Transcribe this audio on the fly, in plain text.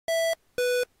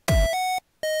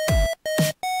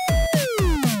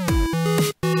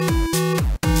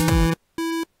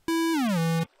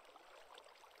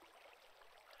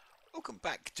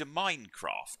back to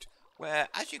Minecraft, where,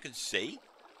 as you can see,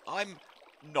 I'm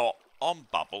not on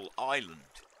Bubble Island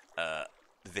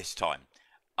this time.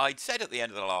 I'd said at the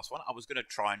end of the last one I was going to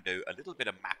try and do a little bit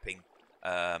of mapping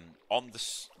on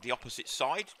the opposite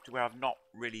side to where I've not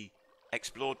really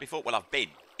explored before. Well, I've been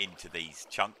into these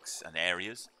chunks and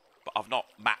areas, but I've not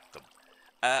mapped them.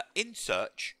 In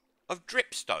search of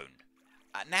Dripstone.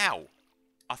 Now,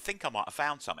 I think I might have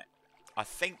found something. I've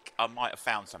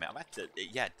had to,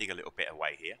 dig a little bit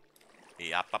away here.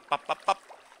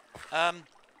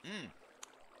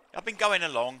 I've been going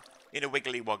along in a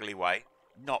wiggly-woggly way.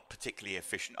 Not particularly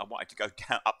efficient. I wanted to go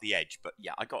down up the edge, but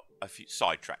yeah, I got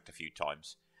sidetracked a few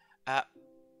times. That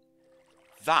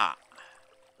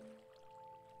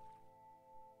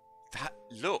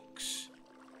looks...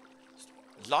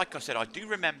 Like I said, I do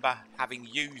remember having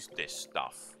used this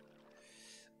stuff.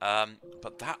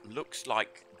 But that looks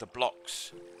like the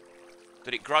blocks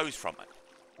that it grows from it.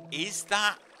 Is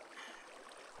that...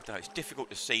 I don't know, it's difficult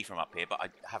to see from up here, but I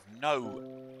have no...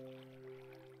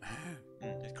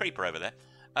 There's a creeper over there.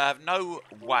 I have no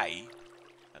way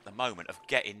at the moment of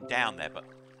getting down there, but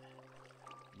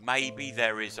maybe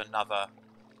there is another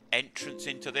entrance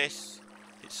into this.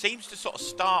 It seems to sort of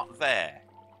start there.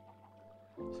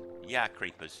 Yeah,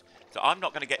 creepers. So I'm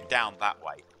not going to get down that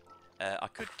way. I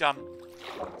could,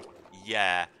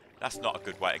 yeah, that's not a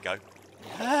good way to go.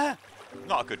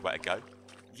 Not a good way to go.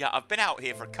 Yeah, I've been out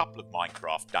here for a couple of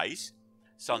Minecraft days.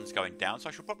 Sun's going down, so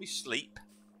I should probably sleep.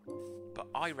 But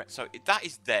so that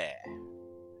is there.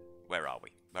 Where are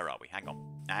we? Where are we? Hang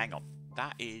on. Hang on.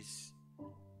 That is...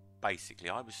 Basically,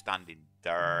 I was standing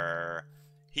there.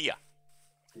 Here.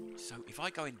 So if I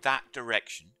go in that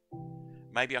direction,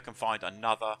 maybe I can find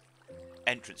another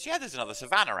entrance. Yeah, there's another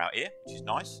savannah out here, which is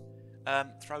nice.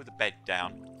 Throw the bed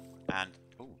down. And...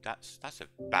 Oh, that's a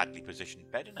badly positioned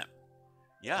bed, isn't it?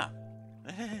 Yeah.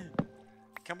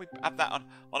 Can we have that on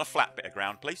a flat bit of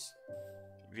ground, please?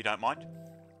 If you don't mind.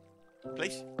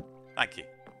 Please? Thank you.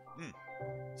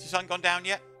 Has the sun gone down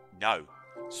yet? No.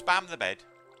 Spam the bed.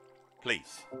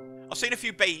 Please. I've seen a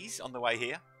few bees on the way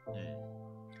here.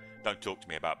 Don't talk to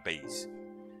me about bees.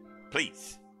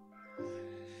 Please.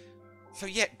 So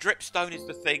yeah, Dripstone is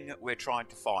the thing that we're trying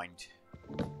to find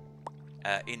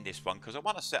in this one, because I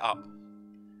want to set up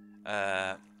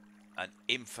an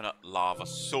infinite lava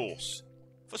source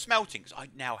for smelting, because I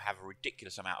now have a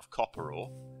ridiculous amount of copper ore.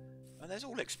 And there's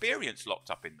all experience locked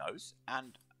up in those.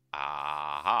 And, and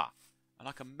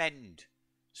I can mend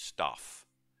stuff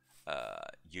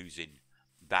using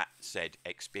that said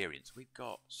experience. We've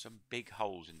got some big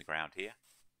holes in the ground here.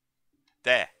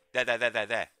 There.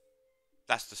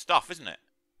 That's the stuff, isn't it?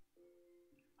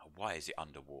 Oh, why is it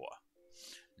underwater?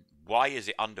 Why is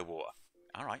it underwater?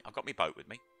 Alright, I've got my boat with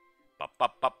me.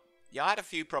 Yeah, I had a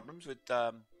few problems with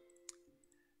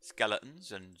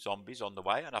skeletons and zombies on the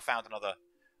way. And I found another...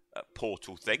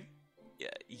 portal thing.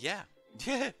 Yeah.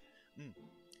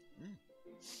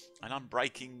 An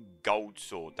unbreaking gold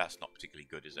sword. That's not particularly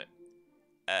good, is it?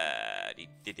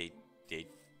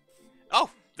 Oh,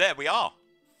 there we are.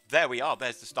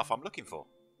 There's the stuff I'm looking for.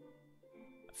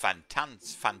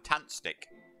 Fantastic.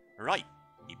 Right.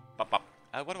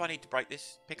 What do I need to break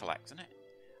this? Pickaxe, isn't it?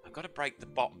 I've got to break the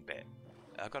bottom bit.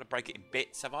 I've got to break it in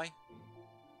bits, have I?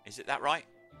 Is it that right?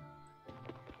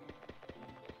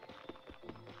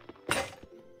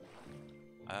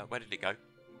 Where did it go?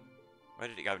 Where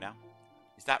did it go now?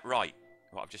 Is that right?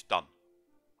 What I've just done?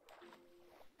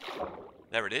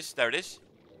 There it is. There it is.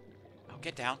 Oh,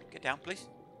 get down. Get down, please.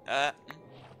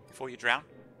 Before you drown.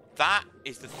 That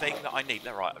is the thing that I need.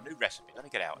 Right, a new recipe. Let me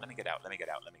get out.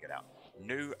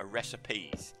 New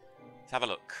recipes. Let's have a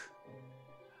look.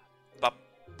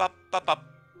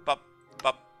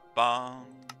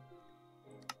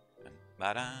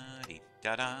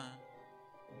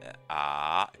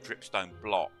 Dripstone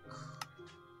block.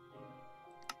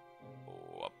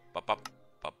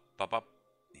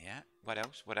 Yeah. What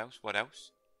else?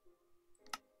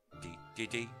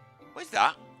 What's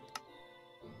that?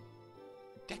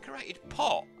 Decorated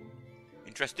pot.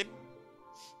 Interesting.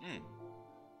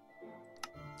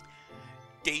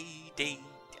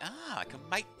 I can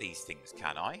make these things,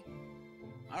 can I?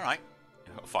 Alright.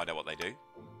 I'll find out what they do.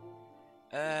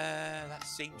 That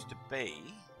seems to be...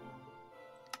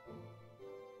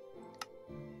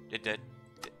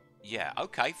 Yeah,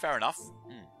 okay, fair enough.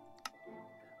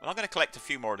 Well, I'm going to collect a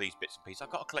few more of these bits and pieces. I've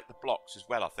got to collect the blocks as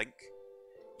well, I think.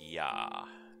 Yeah.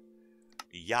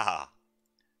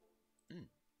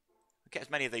 Get as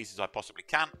many of these as I possibly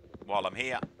can while I'm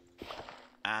here.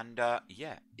 And,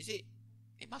 yeah. Is it...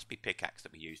 It must be pickaxe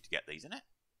that we use to get these, isn't it?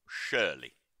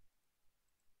 Surely.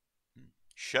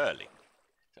 Surely.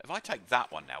 So if I take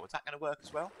that one now, is that going to work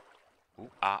as well? Ooh,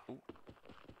 ooh.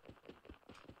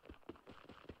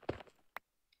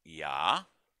 Yeah.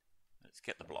 Let's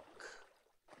get the block.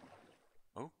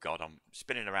 Oh, God, I'm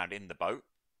spinning around in the boat.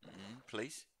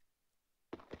 Please.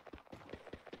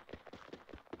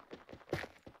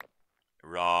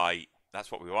 Right.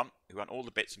 That's what we want. We want all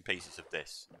the bits and pieces of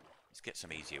this. Let's get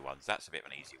some easier ones. That's a bit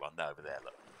of an easy one. Over there,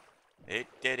 look. It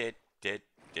did.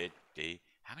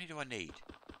 How many do I need?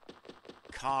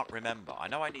 Can't remember. I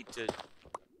know I need to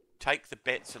take the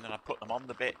bits and then I put them on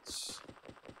the bits.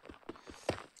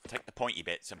 Take the pointy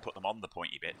bits and put them on the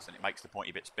pointy bits and it makes the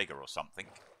pointy bits bigger or something.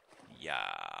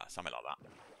 Yeah, something like that.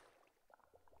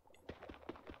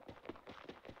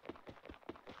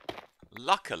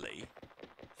 Luckily,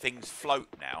 things float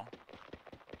now.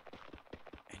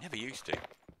 They never used to.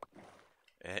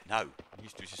 No, it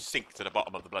used to just sink to the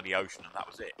bottom of the bloody ocean and that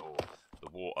was it, or the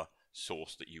water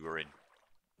source that you were in.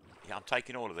 Yeah, I'm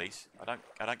taking all of these. I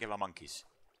don't give a monkeys.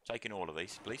 Taking all of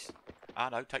these, please.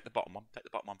 No, take the bottom one. Take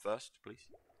the bottom one first, please.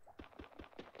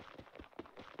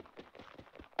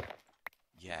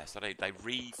 Yeah, so they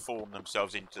reform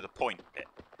themselves into the point bit.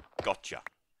 Gotcha.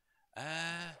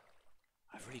 I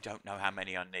really don't know how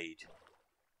many I need.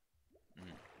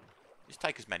 Just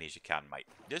take as many as you can, mate.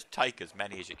 Just take as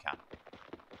many as you can.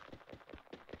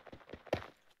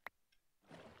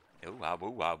 Ooh,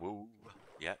 woo, woo.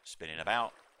 Yeah, spinning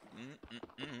about.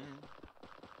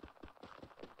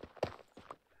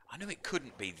 I knew it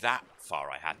couldn't be that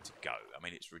far I had to go. I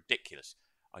mean, it's ridiculous.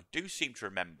 I do seem to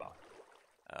remember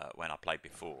when I played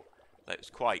before that it was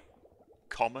quite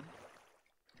common.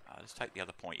 Let's take the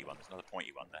other pointy one. There's another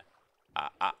pointy one there.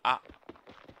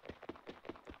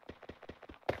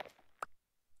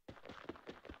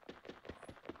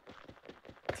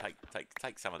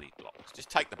 Take some of these blocks. Just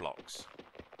take the blocks.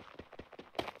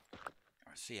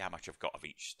 Let's see how much I've got of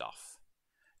each stuff.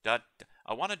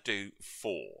 I want to do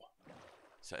 4.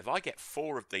 So if I get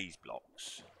 4 of these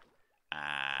blocks,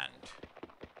 and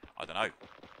I don't know,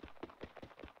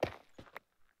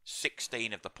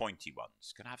 16 of the pointy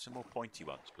ones. Can I have some more pointy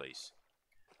ones, please?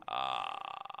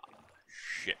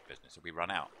 Shit business. Have we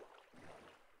run out?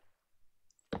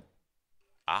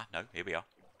 No, here we are.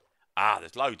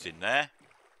 There's loads in there.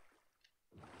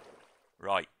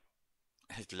 Right.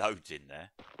 There's loads in there.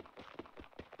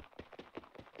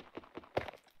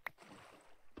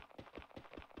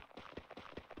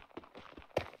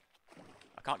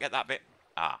 I can't get that bit.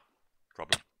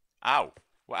 Problem. Ow.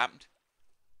 What happened?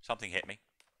 Something hit me.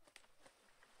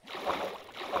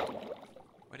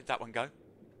 Where did that one go?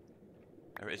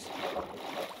 There it is.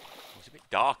 It's a bit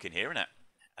dark in here, isn't it?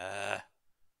 There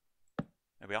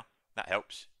we are. That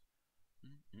helps.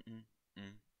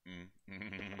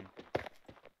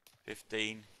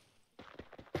 15.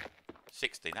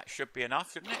 16. That should be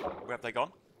enough, shouldn't it? Where have they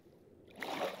gone?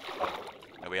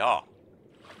 There we are.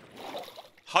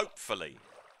 Hopefully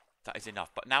that is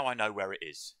enough. But now I know where it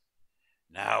is.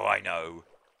 Now I know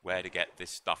where to get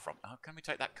this stuff from. Can we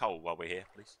take that coal while we're here,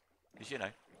 please? Because, you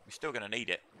know, we're still going to need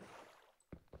it.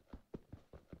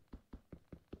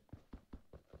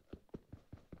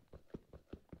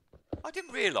 I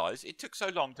didn't realise it took so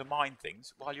long to mine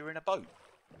things while you're in a boat.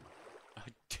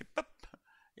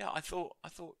 Yeah, I thought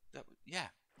that, yeah.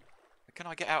 Can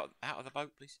I get out of the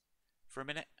boat, please, for a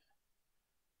minute?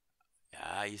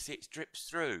 You see, it drips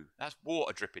through. That's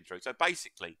water dripping through. So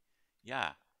basically,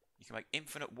 yeah, you can make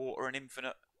infinite water and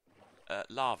infinite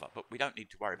lava. But we don't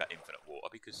need to worry about infinite water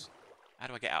because how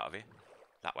do I get out of here?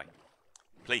 That way,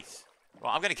 please.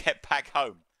 Well, I'm going to get back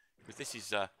home because this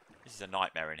is a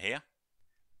nightmare in here.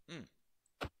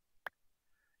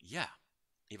 Yeah,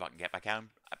 if I can get back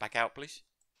out, please,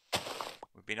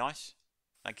 would be nice.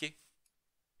 Thank you.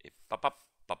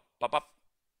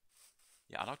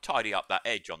 Yeah, and I'll tidy up that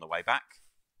edge on the way back.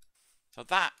 So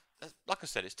that, like I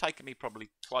said, it's taken me probably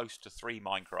close to 3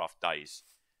 Minecraft days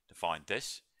to find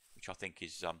this, which I think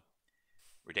is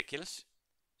ridiculous.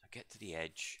 So get to the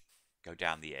edge, go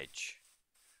down the edge.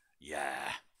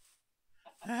 Yeah.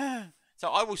 So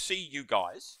I will see you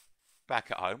guys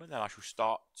back at home, and then I shall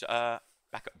start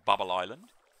back at Bubble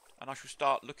Island, and I shall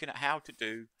start looking at how to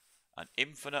do an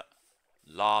infinite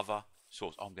lava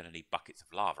source. I'm going to need buckets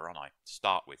of lava, aren't I, to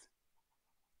start with?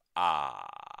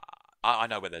 I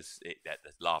know where there's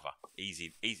lava.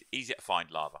 Easy to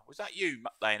find lava. Was that you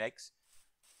laying eggs?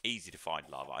 Easy to find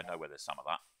lava. I know where there's some of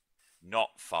that. Not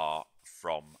far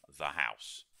from the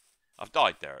house. I've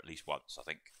died there at least once, I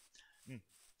think.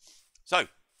 So,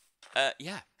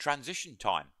 yeah, transition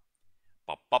time.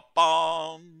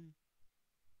 Ba-ba-bum.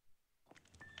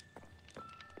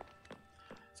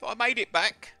 So I made it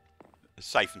back.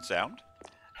 Safe and sound.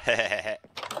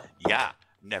 Yeah.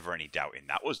 Never any doubt in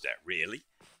that, was there, really?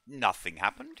 Nothing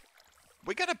happened.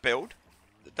 We're going to build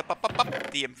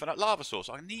the infinite lava source.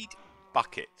 I need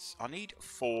buckets. I need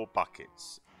 4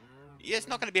 buckets. Yeah, it's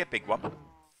not going to be a big one.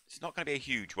 It's not going to be a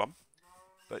huge one.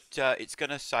 But it's going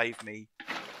to save me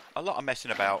a lot of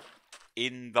messing about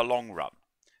in the long run.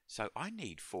 So I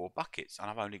need 4 buckets, and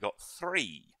I've only got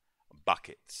 3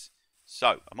 buckets.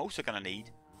 So I'm also going to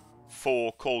need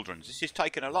 4 cauldrons. This is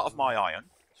taking a lot of my iron,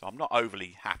 so I'm not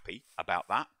overly happy about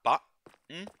that. But,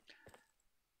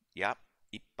 yeah,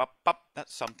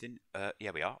 that's something.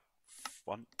 Here we are.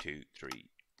 1, 2, 3,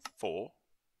 4.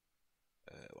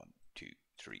 1, 2,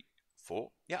 3,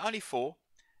 4. Yeah, only 4.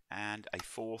 And a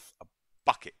 4th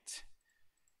bucket.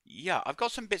 Yeah, I've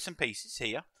got some bits and pieces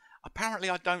here. Apparently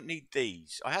I don't need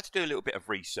these. I had to do a little bit of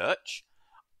research.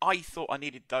 I thought I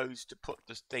needed those to put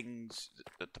the things,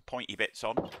 the pointy bits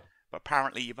on. But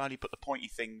apparently you've only put the pointy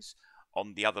things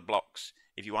on the other blocks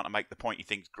if you want to make the pointy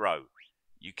things grow.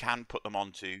 You can put them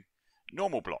onto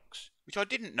normal blocks, which I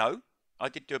didn't know. I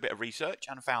did do a bit of research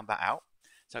and found that out.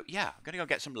 So yeah, I'm going to go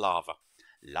get some lava.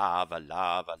 Lava,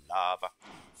 lava, lava.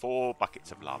 4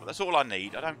 buckets of lava. That's all I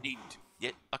need. I don't need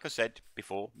it, like I said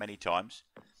before many times.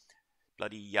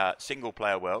 Bloody single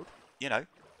player world. You know,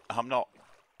 I'm not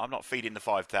feeding the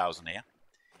 5,000 here.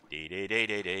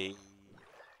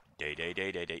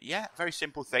 Yeah, very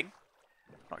simple thing.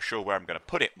 Not sure where I'm going to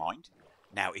put it, mind.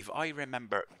 Now, if I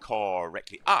remember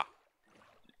correctly,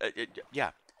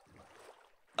 yeah,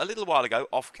 a little while ago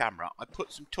off camera, I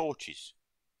put some torches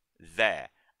there.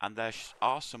 And there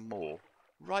are some more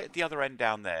right at the other end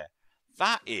down there.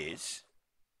 That is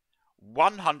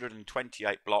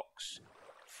 128 blocks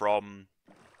from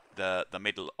the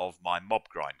middle of my mob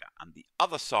grinder. And the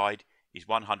other side is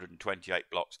 128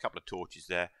 blocks. A couple of torches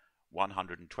there.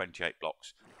 128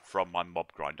 blocks from my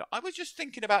mob grinder. I was just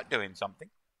thinking about doing something.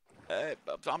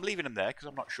 I'm leaving them there because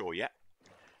I'm not sure yet.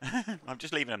 I'm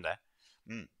just leaving them there.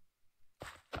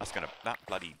 That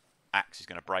bloody axe is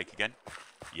going to break again.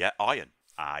 Yeah, iron.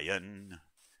 Iron.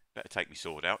 Better take my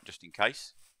sword out just in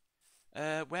case.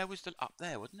 Where was the... Up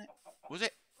there, wasn't it? Was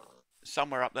it?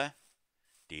 Somewhere up there.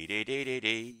 Dee.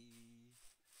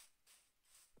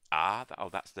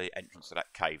 That's the entrance to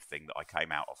that cave thing that I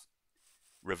came out of.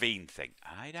 Ravine thing.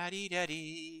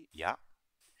 Yeah.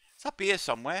 It's up here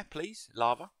somewhere, please.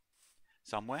 Lava.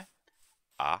 Somewhere.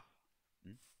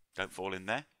 Don't fall in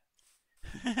there.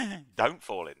 Don't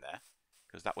fall in there.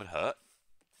 Because that would hurt.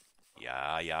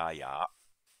 Yeah.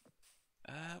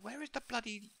 Where is the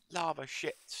bloody lava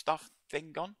shit stuff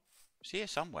thing gone? It's here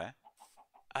somewhere.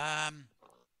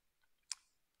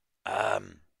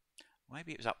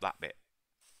 Maybe it was up that bit.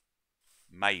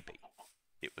 Maybe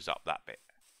it was up that bit.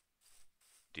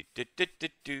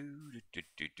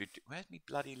 Where's me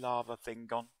bloody lava thing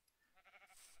gone?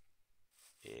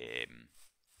 In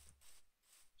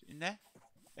there?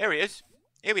 Here he is.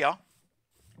 Here we are.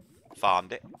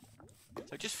 Found it.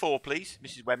 So just 4, please,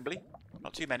 Mrs. Wembley.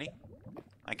 Not too many.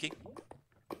 Thank you.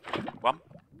 1,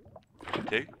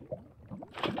 2,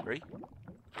 3,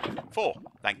 4.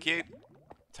 Thank you.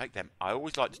 Take them. I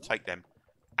always like to take them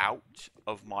out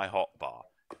of my hotbar,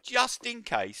 just in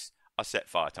case I set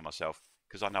fire to myself,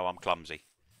 because I know I'm clumsy.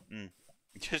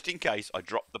 Just in case I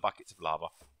drop the buckets of lava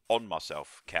on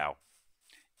myself, cow.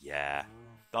 Yeah,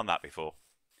 done that before.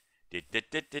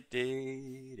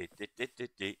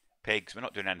 Pigs. We're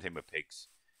not doing anything with pigs.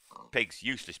 Pigs,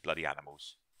 useless bloody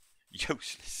animals.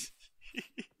 Useless.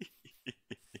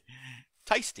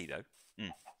 Tasty, though.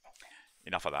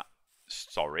 Enough of that.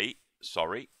 Sorry.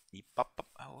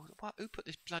 Oh, who put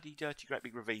this bloody dirty great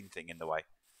big ravine thing in the way?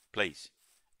 Please.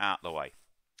 Out the way.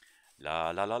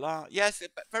 La la la la. Yes, a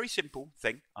very simple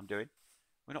thing I'm doing.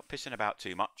 We're not pissing about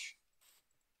too much.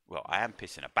 Well, I am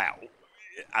pissing about,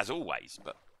 as always,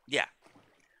 but yeah.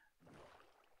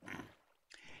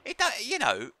 It don't, you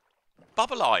know,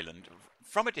 Bubble Island,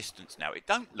 from a distance now, it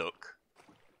don't look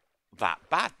that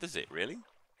bad, does it, really?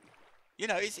 You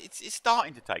know, it's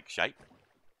starting to take shape.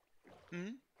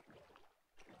 It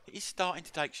is starting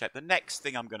to take shape. The next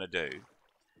thing I'm going to do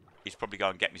is probably go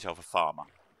and get myself a farmer.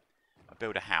 I'll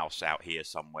build a house out here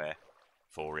somewhere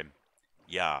for him.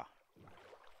 Yeah.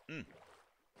 And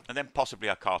then possibly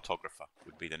a cartographer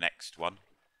would be the next one.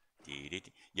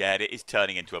 Yeah, it is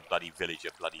turning into a bloody village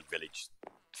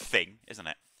thing, isn't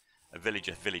it? A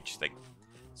village thing.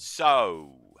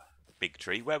 So, big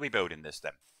tree, where are we building this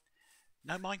then?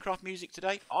 No Minecraft music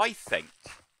today? I think.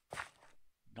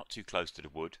 Not too close to the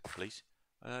wood, please.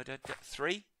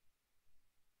 3?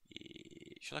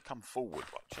 Shall I come forward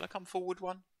one? Shall I come forward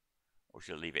one? Or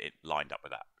shall I leave it lined up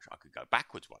with that? I could go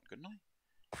backwards one, couldn't I?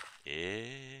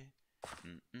 Yeah.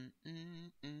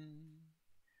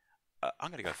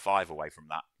 I'm going to go 5 away from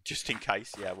that, just in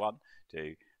case. Yeah, 1,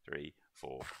 2, 3,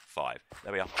 4, 5.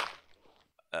 There we are.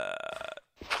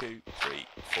 2, 3,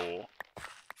 4,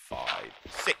 5,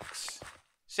 6.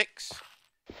 6.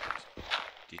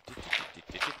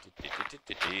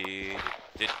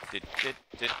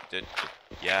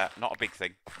 Yeah, not a big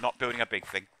thing. Not building a big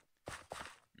thing.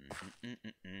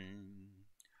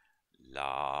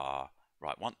 La.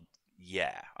 Right, one.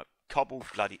 Yeah. Cobble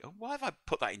bloody. Oh, why have I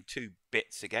put that in 2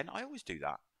 bits again? I always do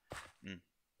that.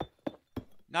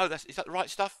 No, is that the right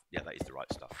stuff? Yeah, that is the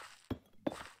right stuff.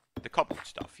 The cobbled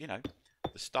stuff, you know.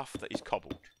 The stuff that is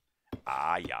cobbled.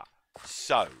 Ah, yeah.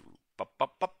 So,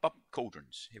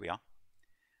 cauldrons. Here we are.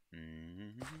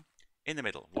 In the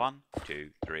middle. 1,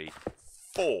 2, 3,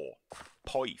 4.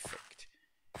 Perfect.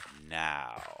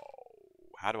 Now,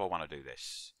 how do I want to do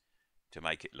this to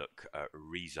make it look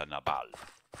reasonable?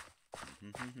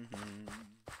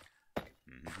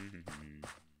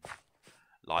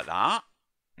 Like that.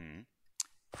 Do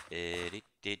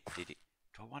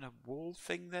I want a wall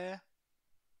thing there?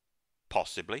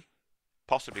 Possibly.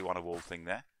 Possibly want a wall thing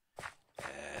there.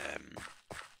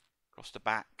 Across the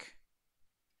back.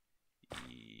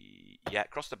 Yeah,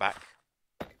 across the back.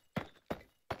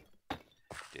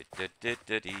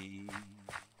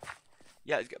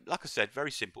 Yeah, like I said,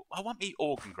 very simple. I want me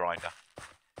organ grinder.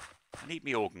 I need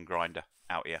me organ grinder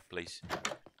out here, please.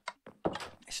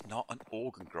 It's not an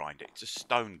organ grinder. It's a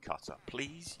stone cutter.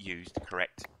 Please use the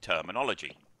correct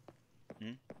terminology.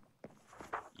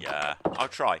 Yeah, I'll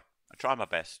try. I'll try my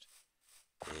best.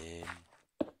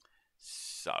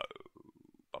 So,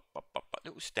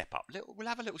 little step up. We'll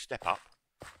have a little step up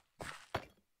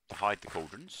to hide the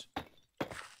cauldrons.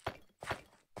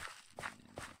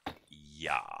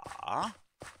 Yeah.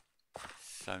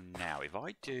 So now, if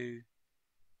I do,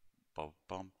 so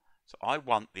I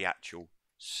want the actual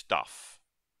stuff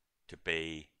to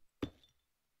be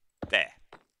there.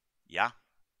 Yeah.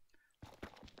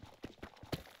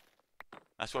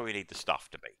 That's where we need the stuff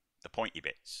to be. The pointy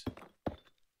bits.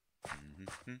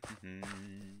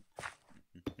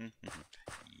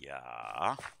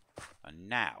 Yeah. And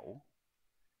now,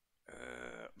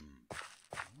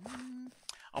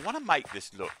 I want to make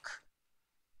this look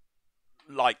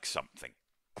like something.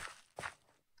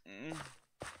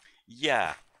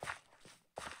 Yeah.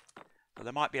 Well,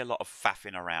 there might be a lot of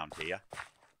faffing around here.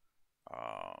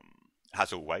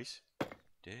 As always.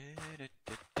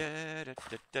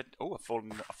 Oh, I've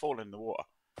fallen in the water.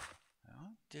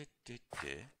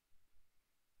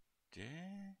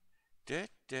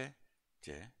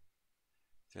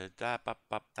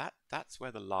 That's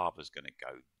where the lava's going to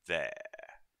go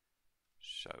there.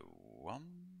 So 1,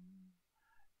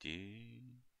 2,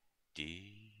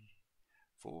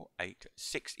 4, 8,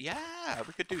 6. Yeah,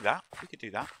 we could do that. We could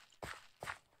do that.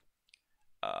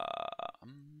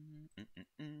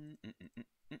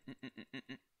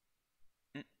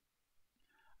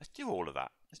 Let's do all of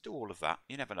that. Let's do all of that.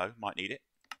 You never know. Might need it.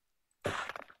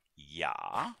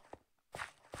 Yeah.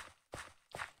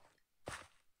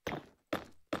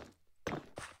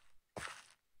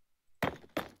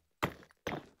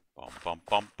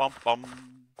 Bum.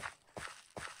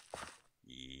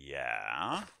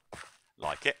 Yeah.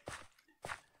 Like it.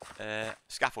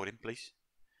 Scaffolding, please.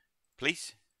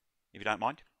 Please, if you don't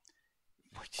mind.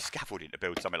 Scaffolding to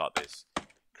build something like this.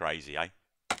 Crazy, eh?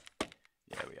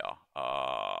 There we are.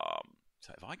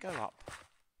 So if I go up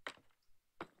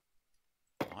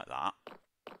like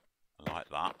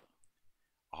that,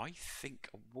 I think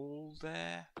a wall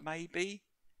there, maybe.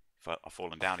 If I've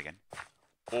fallen down again.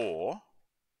 Or,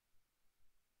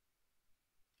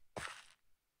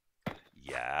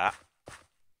 yeah,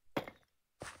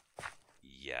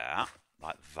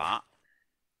 like that.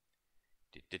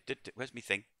 Where's me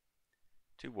thing?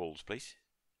 2 walls, please.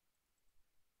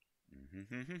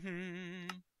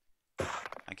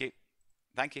 Thank you.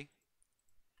 Thank you.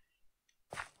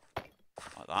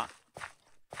 Like that.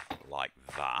 Like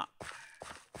that.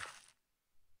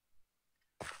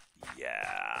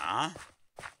 Yeah.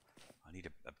 I need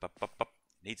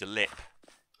needs a lip.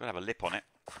 It's got to have a lip on it,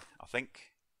 I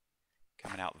think.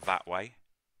 Coming out that way.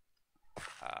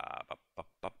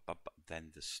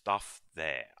 Then the stuff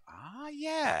there. Ah,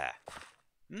 yeah.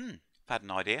 I've had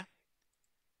an idea.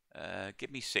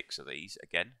 Give me 6 of these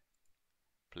again,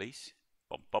 please.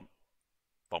 Bump.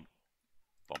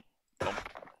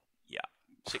 Yeah,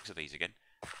 6 of these again.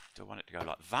 Do I want it to go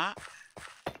like that?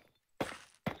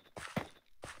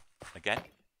 Again.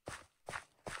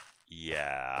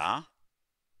 Yeah.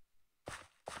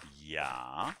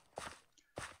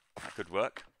 That could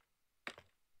work.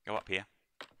 Go up here.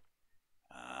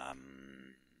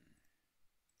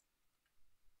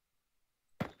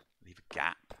 Leave a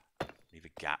gap.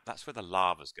 leave a gap. That's where the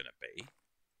lava's going to be.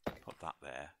 Put that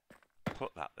there.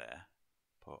 Put that there.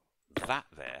 Put that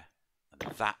there. And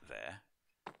that there.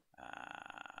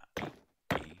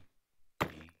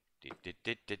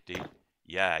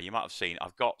 Yeah, you might have seen.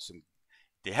 I've got some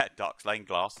dark stained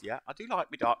glass. Yeah, I do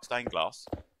like my dark stained glass.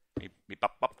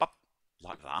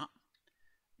 Like that.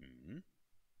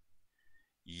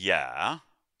 Yeah.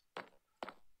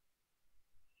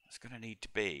 It's going to need to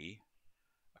be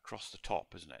across the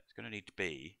top, isn't it? It's going to need to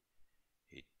be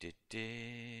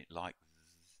like.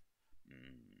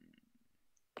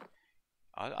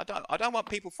 I don't want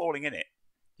people falling in it.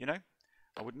 You know,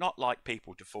 I would not like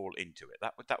people to fall into it.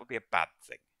 That would be a bad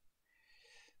thing.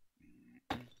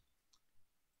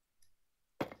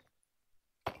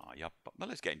 Oh, yeah, but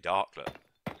well, it's getting dark. Look,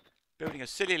 building a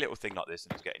silly little thing like this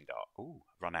and it's getting dark. Ooh,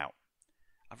 I've run out.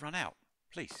 I've run out.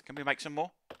 Please, can we make some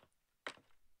more?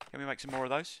 Can we make some more of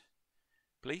those?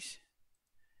 Please?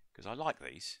 Because I like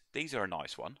these. These are a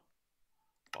nice one.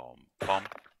 Bomb, bomb.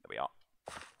 There we are.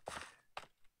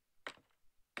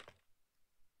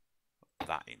 Put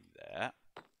that in there.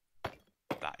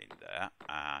 That in there.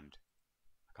 And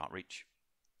I can't reach.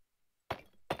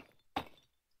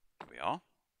 There we are.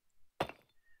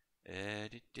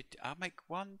 I'll make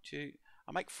 1, 2...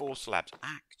 I'll make 4 slabs.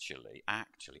 Actually, I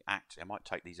might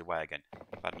take these away again.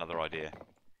 I've had another idea.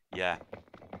 Yeah.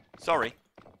 Sorry.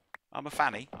 I'm a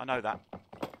fanny. I know that.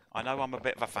 I know I'm a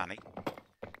bit of a fanny.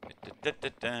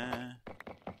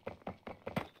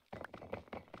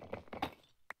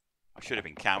 I should have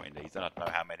been counting these. I don't know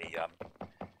how many.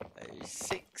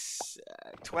 6,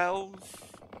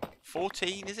 12,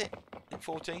 14, is it?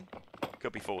 14?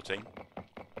 Could be 14.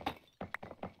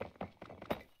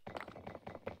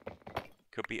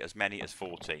 Could be as many as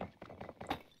 14.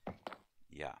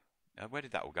 Yeah. Where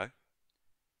did that all go?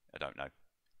 I don't know.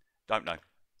 Don't know.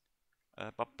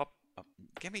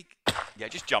 Give me... Yeah,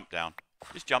 just jump down.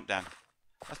 Just jump down.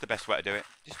 That's the best way to do it.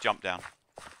 Just jump down.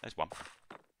 There's one.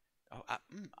 Oh,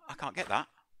 I can't get that.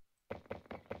 I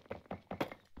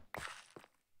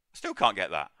still can't get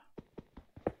that.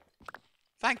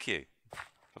 Thank you.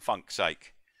 For funk's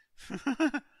sake.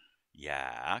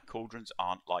 Yeah, cauldrons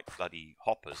aren't like bloody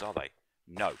hoppers, are they?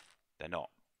 No, they're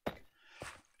not.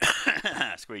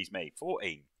 Squeeze me.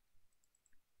 14.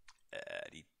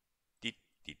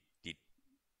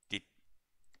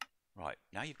 Right,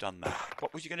 now you've done that.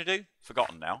 What was you going to do?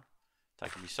 Forgotten now.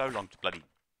 Taking me so long to bloody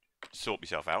sort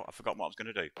myself out. I've forgotten what I was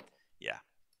going to do. Yeah.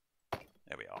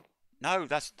 There we are. No,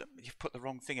 you've put the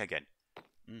wrong thing again.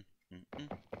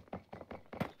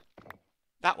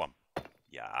 That one.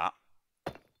 Yeah.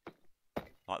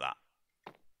 Like that.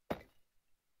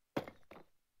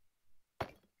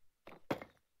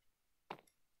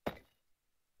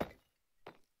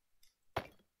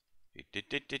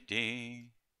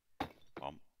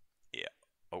 Yeah.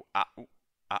 Oh, ooh,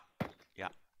 yeah.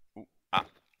 Ooh,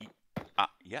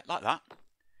 yeah, like that.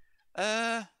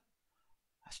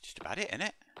 That's just about it, isn't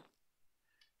it?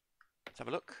 Let's have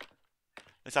a look.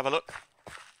 Let's have a look.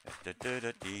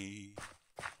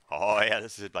 Oh, yeah,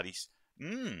 this is a bloody...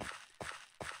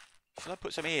 Shall I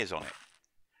put some ears on it?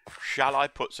 Shall I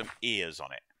put some ears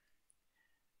on it?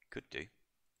 Could do.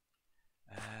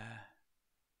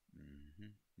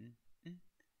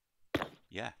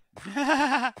 Yeah.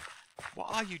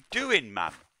 What are you doing,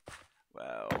 man?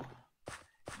 Well,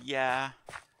 yeah.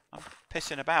 I'm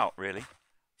pissing about, really.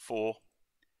 4.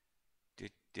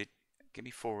 Give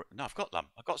me 4. No, I've got them.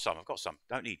 I've got some.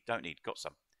 Don't need. Got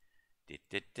some. Put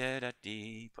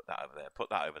that over there. Put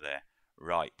that over there.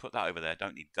 Right. Put that over there.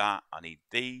 Don't need that. I need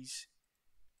these.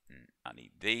 I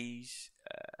need these.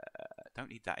 Don't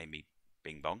need that in me.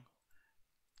 Bing bong.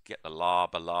 Get the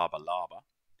lava.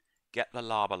 Get the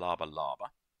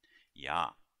lava. Yeah.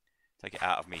 Take it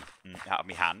out of me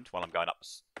hand while I'm going up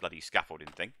this bloody scaffolding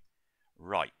thing.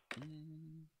 Right.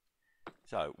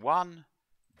 So 1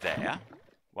 there,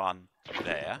 1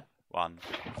 there, 1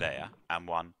 there, and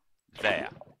 1 there.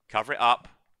 Cover it up.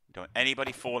 Don't want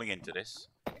anybody falling into this.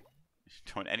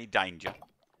 Don't want any danger.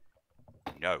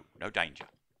 No danger.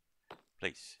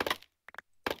 Please.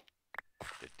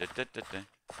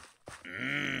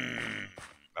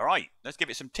 Alright, let's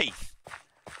give it some teeth.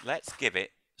 Let's give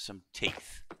it some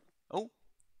teeth. Oh.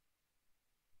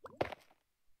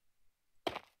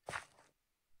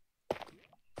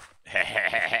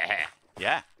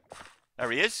 Yeah.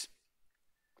 There he is.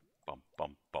 Bum.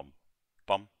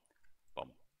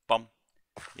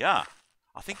 Yeah.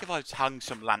 I think if I hung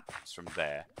some lanterns from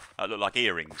there, that look like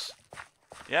earrings.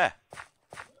 Yeah.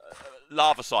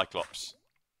 Lava Cyclops.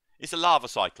 It's a Lava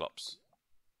Cyclops.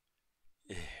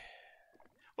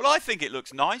 Well, I think it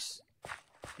looks nice.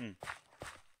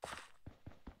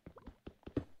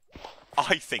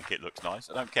 I think it looks nice.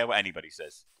 I don't care what anybody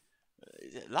says.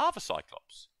 Is it Lava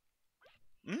Cyclops?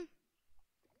 Hmm?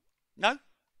 No?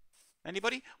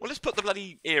 Anybody? Well, let's put the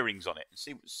bloody earrings on it and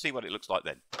see what it looks like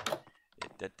then.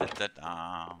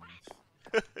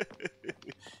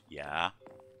 Yeah.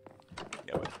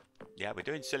 Yeah, we're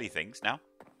doing silly things now.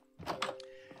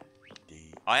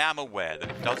 I am aware that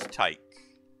it does take...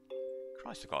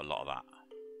 Christ, I've got a lot of that.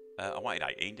 I wanted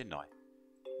 18, didn't I?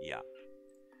 Yeah.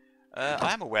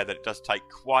 I am aware that it does take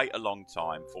quite a long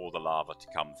time for the lava to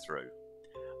come through.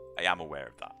 I am aware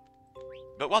of that.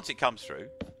 But once it comes through,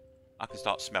 I can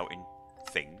start smelting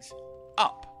things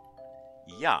up.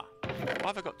 Yeah. Why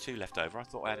have I got 2 left over? I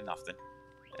thought I had enough then.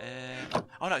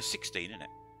 Oh no, 16, isn't it?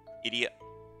 Idiot.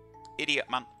 Idiot,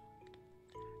 man.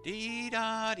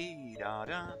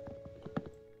 Dee-da-dee-da-da.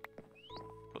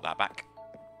 Put that back.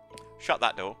 Shut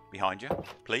that door behind you,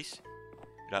 please.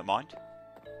 If you don't mind.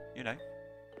 You know.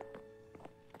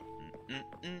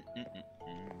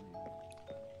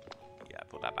 Yeah,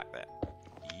 put that back there.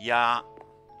 Yeah.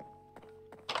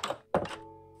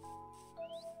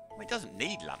 Well, it doesn't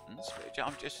need lanterns. But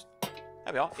I'm just...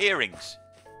 There we are. Earrings.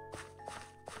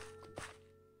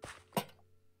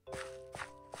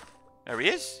 There he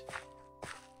is.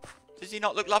 Does he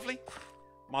not look lovely?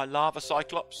 My Lava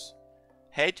Cyclops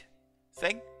head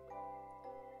thing?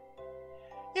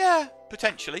 Yeah,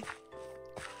 potentially.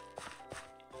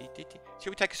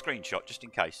 Shall we take a screenshot just in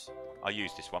case? I'll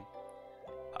use this one.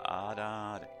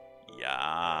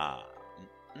 Yeah.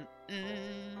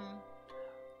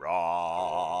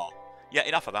 Raw. Yeah,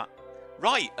 enough of that.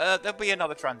 Right, there'll be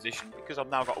another transition because I've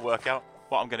now got to work out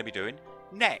what I'm going to be doing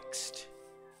next.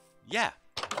 Yeah.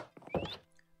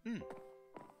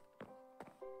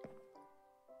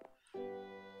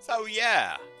 So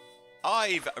yeah,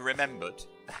 I've remembered.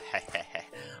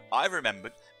 I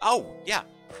remembered. Oh yeah,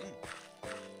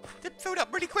 it filled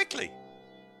up really quickly.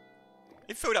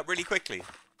 It filled up really quickly.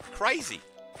 Crazy.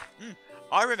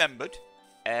 I remembered.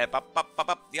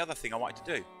 The other thing I wanted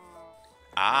to do.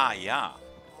 Ah yeah,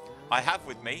 I have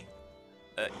with me.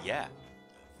 Yeah,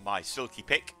 my silky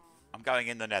pick. I'm going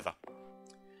in the Nether.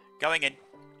 Going in.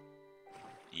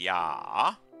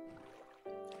 Yeah.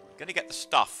 Gonna get the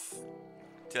stuff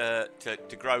to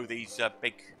grow these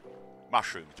big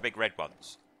mushrooms, the big red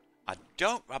ones. I've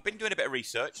been doing a bit of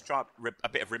research, a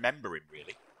bit of remembering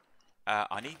really.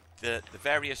 I need the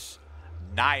various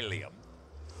nylium,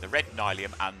 the red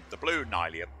nylium and the blue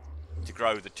nylium, to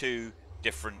grow the 2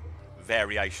 different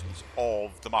variations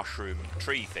of the mushroom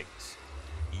tree things.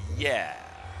 Yeah.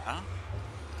 Huh?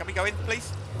 Can we go in,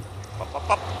 please? Pop, pop,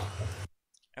 pop.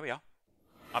 There we are.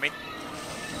 I'm in.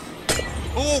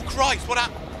 Oh, Christ, what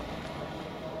happened?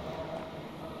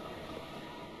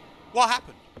 What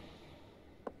happened?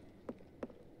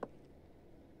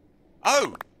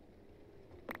 Oh!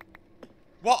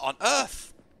 What on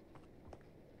earth?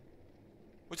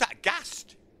 Was that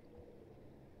gassed?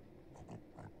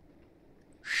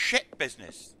 Shit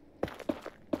business.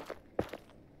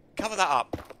 Cover that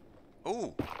up.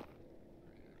 Ooh.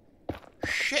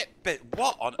 Shit bit.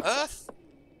 What on earth?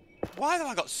 Why have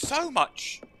I got so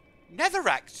much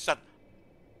netherrack?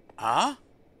 Huh?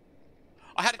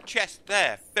 I had a chest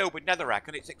there filled with netherrack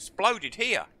and it's exploded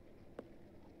here.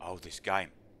 Oh, this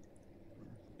game.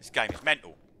 This game is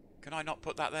mental. Can I not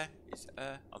put that there?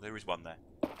 Oh, there is one there.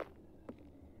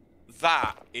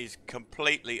 That is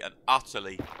completely and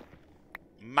utterly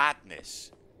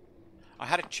madness. I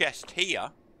had a chest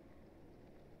here.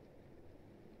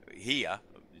 Here,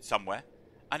 somewhere.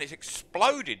 And it's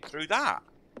exploded through that.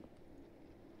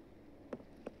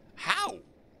 How?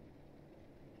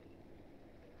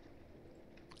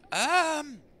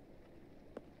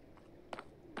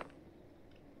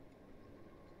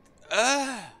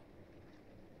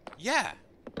 Yeah.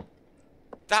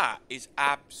 That is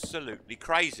absolutely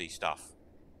crazy stuff.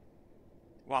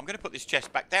 Well, I'm going to put this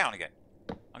chest back down again.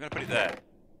 I'm going to put it there.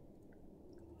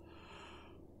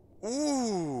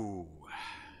 Ooh.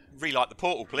 Relight the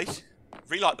portal, please.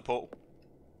 Relight the portal.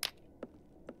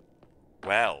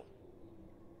 Well.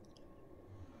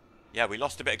 Yeah, we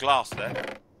lost a bit of glass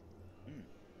there.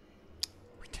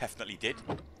 We definitely did.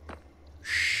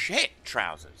 Shit,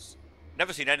 trousers.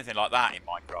 Never seen anything like that in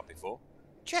Minecraft before.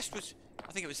 Chest was,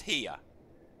 I think it was here.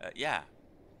 Yeah.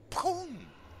 Boom!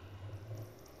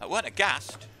 That weren't a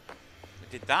ghast that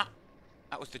did that.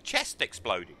 That was the chest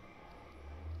exploding.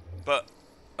 But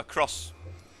across,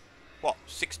 what,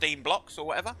 16 blocks or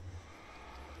whatever?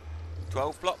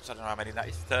 12 blocks? I don't know how many that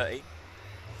is. 30.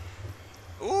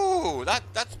 Ooh,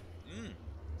 that's...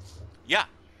 Yeah.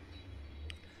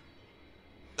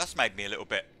 That's made me a little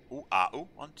bit... Ooh, 1,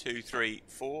 2, 3,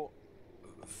 4,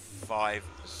 5,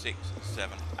 6,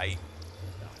 7, 8,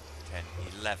 10,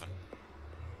 11.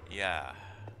 Yeah.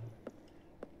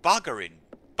 Buggering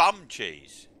bum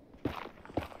cheese.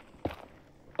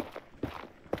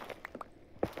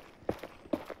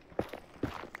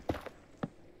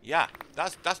 Yeah,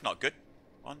 that's not good.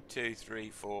 1, 2, 3,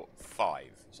 4, 5.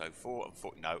 So 4 and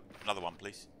 4. No, another one,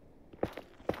 please.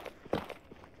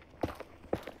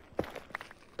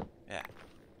 Yeah.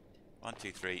 1,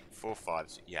 2, 3, 4, 5.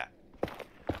 Yeah.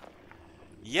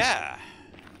 Yeah.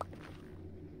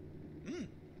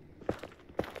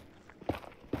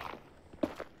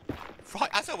 Right,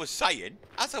 as I was saying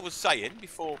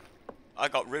before I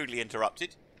got rudely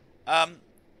interrupted.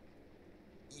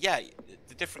 Yeah,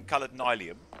 the different coloured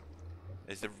nylium.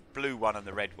 There's the blue one and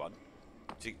the red one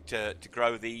to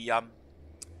grow the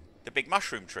big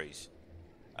mushroom trees.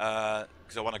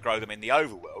 Because I want to grow them in the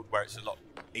overworld where it's a lot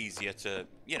easier to,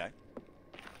 you know,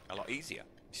 a lot easier.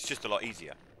 It's just a lot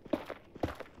easier. So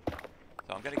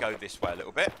I'm going to go this way a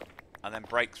little bit and then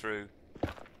break through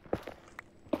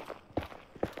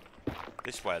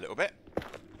this way a little bit.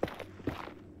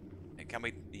 And can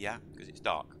we? Yeah, because it's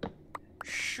dark.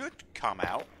 Should come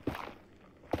out.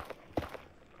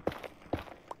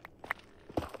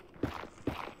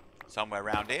 Somewhere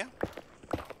around here.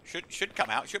 Should come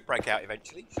out. Should break out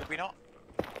eventually. Should we not?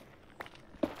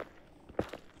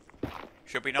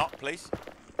 Should we not, please?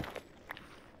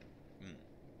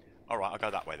 Alright, I'll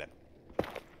go that way then.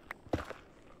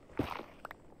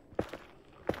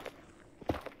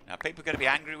 Now, people are going to be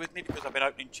angry with me because I've been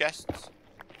opening chests.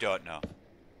 Don't know.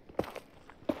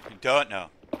 Don't know.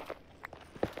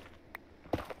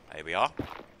 Here we are.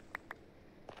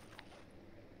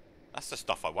 That's the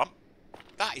stuff I want.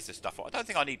 That is the stuff I don't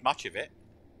think I need much of it.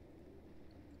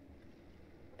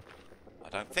 I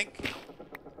don't think.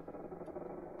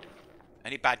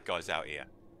 Any bad guys out here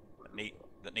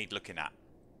that need looking at?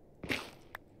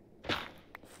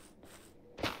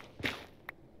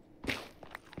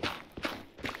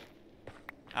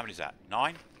 How many is that?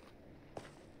 9?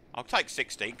 I'll take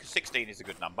 16, because 16 is a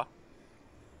good number.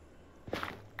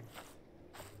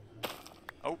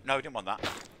 Oh, no, I didn't want that.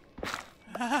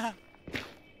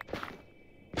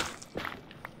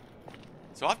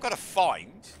 So I've got to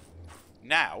find...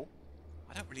 Now...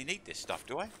 I don't really need this stuff,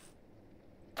 do I?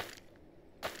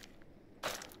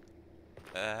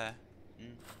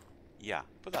 Yeah,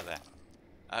 put that there.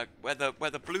 Where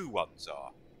the blue ones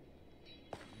are.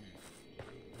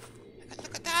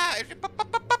 Look at that!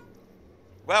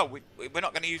 Well, we're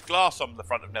not going to use glass on the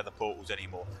front of nether portals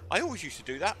anymore. I always used to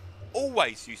do that.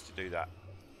 Always used to do that.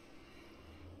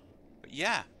 But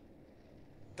yeah.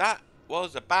 That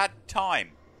was a bad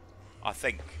time, I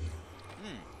think.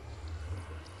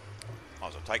 Might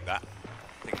as well take that.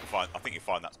 I think you'll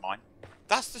find that's mine.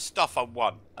 That's the stuff I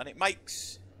want. And it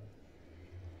makes...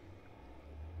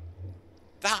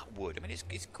 that wood. I mean,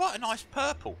 it's quite a nice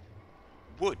purple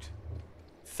wood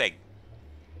thing.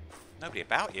 Nobody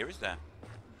about here, is there?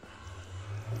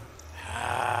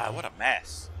 Ah, what a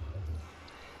mess.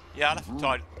 Yeah, I'll have to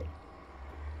tide.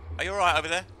 Are you alright over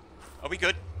there? Are we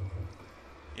good?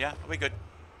 Yeah, are we good?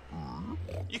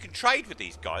 You can trade with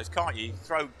these guys, can't you? You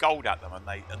throw gold at them and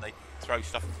they throw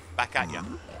stuff back at you.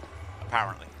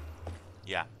 Apparently.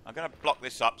 Yeah, I'm going to block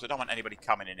this up so I don't want anybody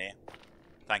coming in here.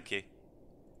 Thank you.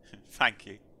 Thank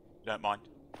you. Don't mind.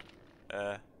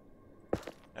 There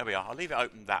we are. I'll leave it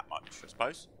open that much, I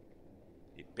suppose.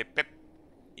 Bip, bip.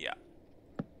 Yeah.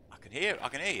 I can hear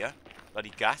you.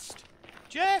 Bloody gassed.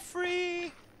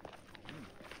 Jeffrey!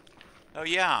 Oh,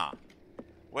 yeah.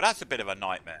 Well, that's a bit of a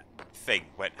nightmare thing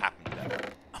when it happened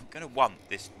there. I'm going to want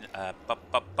this... going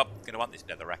to want this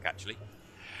nether rack, actually.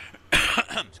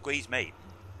 Squeeze me.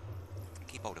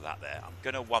 Keep hold of that there. I'm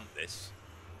going to want this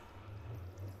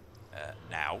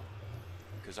now.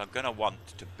 Because I'm going to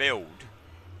want to build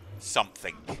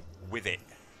something with it.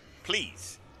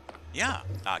 Please. Yeah.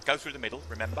 Go through the middle,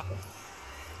 remember?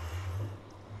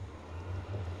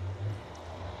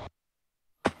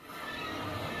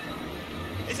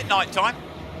 Is it night time?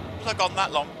 Was I gone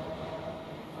that long?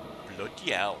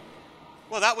 Bloody hell.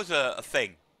 Well, that was a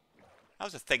thing. That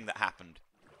was a thing that happened.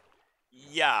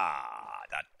 Yeah.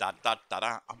 I'm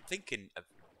thinking of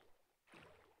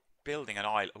building an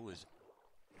island. Oh, there's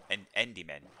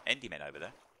Endymen. Endymen over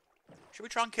there. Should we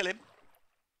try and kill him?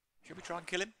 Should we try and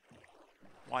kill him?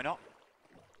 Why not?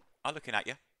 I'm looking at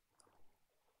you.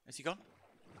 Has he gone?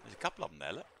 There's a couple of them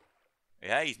there, look.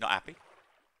 Yeah, he's not happy.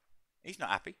 He's not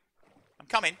happy. I'm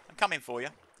coming for you.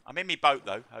 I'm in my boat,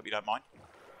 though. Hope you don't mind.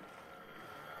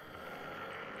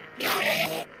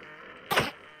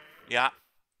 Yeah.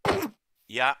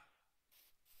 Yeah.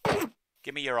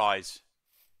 Give me your eyes.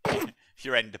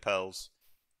 Your ender pearls.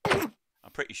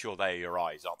 I'm pretty sure they are your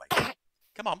eyes, aren't they?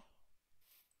 Come on.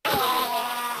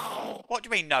 What do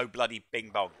you mean no bloody bing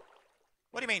bong?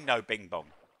 What do you mean no bing bong?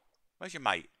 Where's your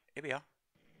mate? Here we are.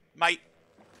 Mate,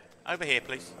 over here,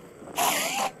 please.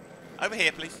 Over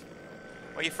here, please.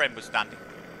 Where your friend was standing.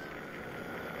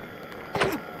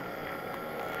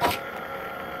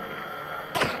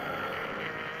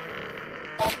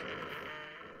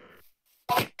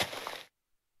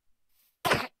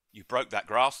 You broke that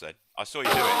grass then. I saw you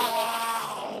do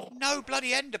it. No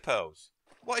bloody ender pearls.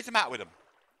 What is the matter with them?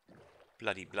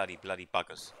 Bloody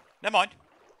buggers. Never mind.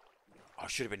 I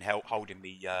should have been holding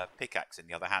the pickaxe in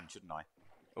the other hand, shouldn't I?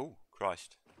 Oh,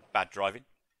 Christ. Bad driving.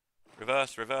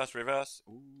 Reverse, reverse, reverse.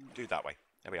 Ooh, do that way.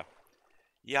 There we are.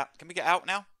 Yeah, can we get out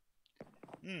now?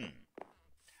 Well,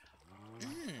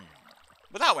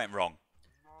 that went wrong.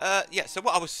 Yeah, so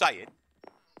what I was saying...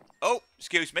 Oh,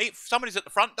 excuse me. Somebody's at the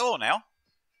front door now.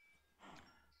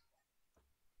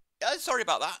 Sorry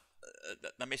about that.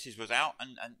 The missus was out,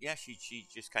 and yeah, she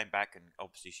just came back, and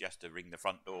obviously she has to ring the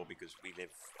front door because we live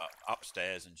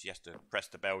upstairs, and she has to press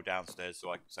the bell downstairs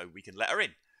so we can let her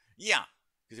in. Yeah,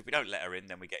 because if we don't let her in,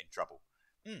 then we get in trouble.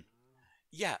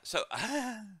 Yeah, so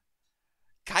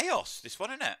chaos, this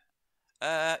one, isn't it?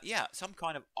 Yeah, some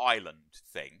kind of island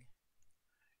thing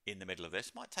in the middle of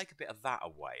this. Might take a bit of that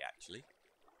away, actually,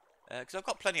 because I've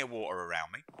got plenty of water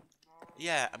around me.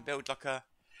 Yeah, and build like a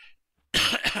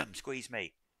squeeze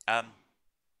me. A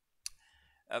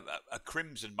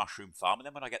crimson mushroom farm, and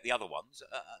then when I get the other ones,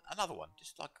 another one,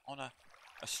 just like on a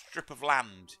strip of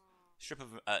land,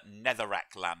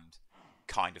 netherrack land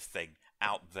kind of thing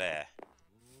out there.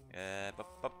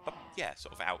 Yeah,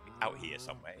 sort of out here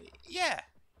somewhere. Yeah,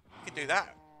 you can do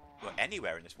that. Well,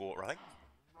 anywhere in this water, I think.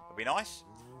 Would be nice.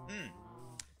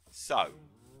 So,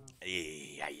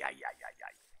 yeah.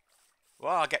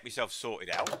 Well, I'll get myself sorted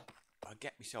out. I'll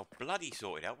get myself bloody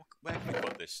sorted out. Where can we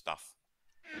put this stuff?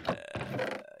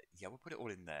 Yeah, we'll put it all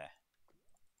in there.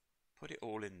 Put it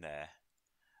all in there.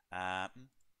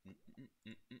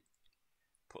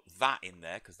 Put that in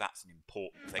there, because that's an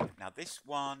important thing. Now, this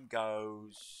one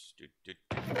goes... did it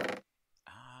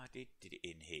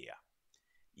in here.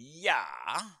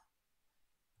 Yeah.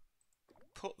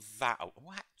 Put that... Oh,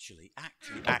 actually,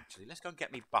 let's go and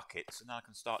get me buckets, and then I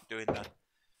can start doing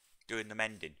the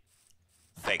mending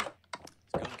thing.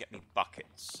 Let's go and get me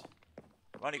buckets.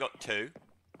 I've only got 2.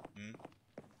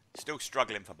 Still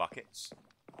struggling for buckets.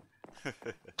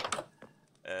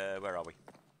 Where are we?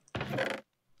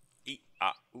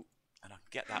 Ooh. And I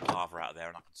can get that lava out of there,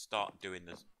 and I can start doing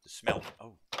the smelt.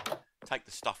 Oh, take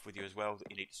the stuff with you as well that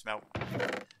you need to smelt.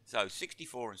 So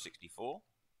 64 and 64.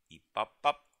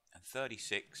 And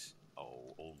 36.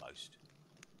 Oh, almost.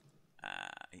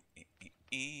 And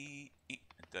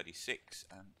 36,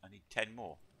 and I need 10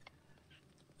 more.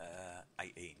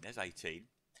 18. There's 18.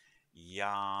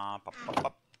 Yeah.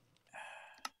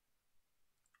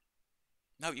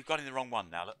 No, you've got in the wrong one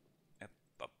now. Look.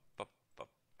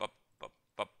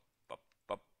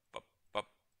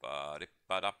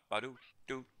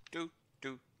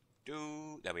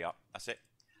 There we are. That's it.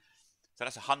 So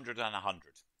that's 100 and 100.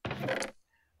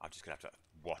 I'm just gonna have to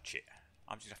watch it.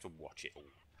 I'm just gonna have to watch it all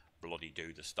bloody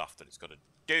do the stuff that it's got to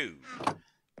do.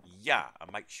 Yeah,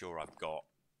 and make sure I've got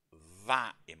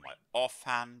that in my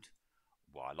offhand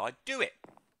while I do it.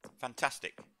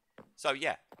 Fantastic. So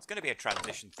yeah, it's going to be a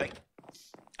transition thing.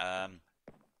 And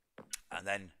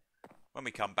then when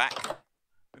we come back,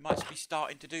 we might be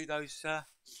starting to do those,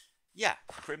 yeah,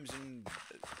 Crimson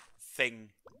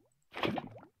Thing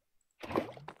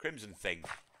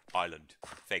Island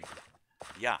thing.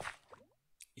 Yeah.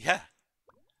 Yeah.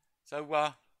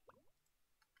 So,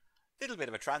 little bit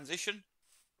of a transition.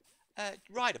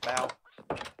 Right about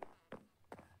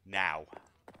now.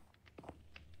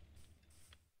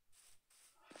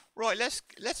 Right, let's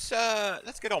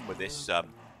get on with this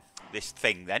this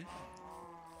thing then.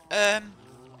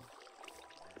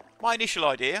 My initial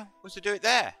idea was to do it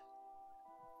there.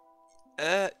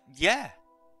 Yeah.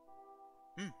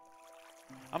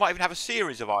 I might even have a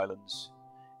series of islands.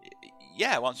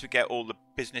 Yeah, once we get all the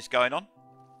business going on.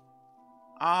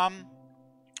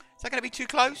 Is that going to be too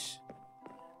close?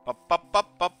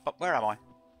 Where am I?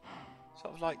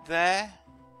 Sort of like there.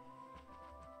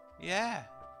 Yeah.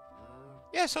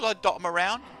 Yeah, so I'd dot them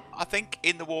around. I think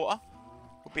in the water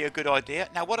would be a good idea.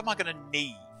 Now, what am I going to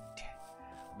need?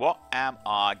 What am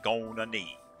I going to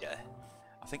need?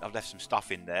 I think I've left some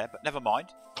stuff in there, but never mind.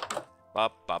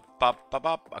 I've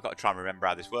got to try and remember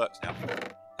how this works now.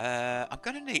 I'm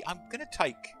going to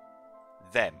take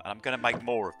them, and I'm going to make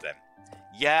more of them.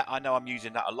 Yeah, I know I'm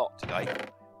using that a lot today.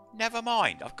 Never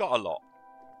mind, I've got a lot.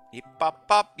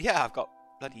 Yeah, I've got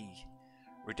bloody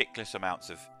ridiculous amounts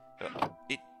of...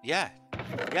 Yeah.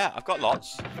 Yeah, I've got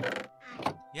lots.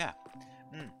 Yeah.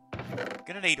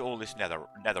 Gonna need all this nether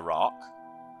rock.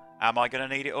 Am I gonna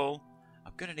need it all?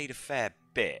 I'm gonna need a fair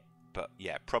bit, but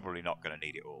yeah, probably not gonna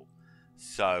need it all.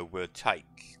 So we'll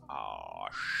take... Oh,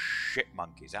 shit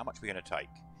monkeys. How much are we gonna take?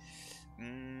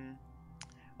 1,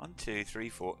 2, 3,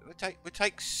 4. We'll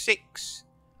take 6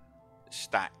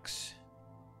 stacks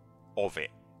of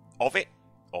it. Of it?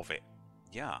 Of it.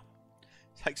 Yeah.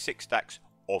 Take 6 stacks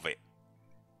of it.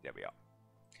 There we are.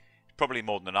 It's probably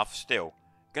more than enough still.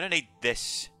 Gonna need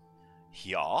this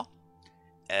here.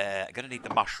 Gonna need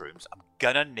the mushrooms. I'm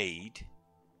gonna need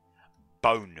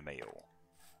bone meal.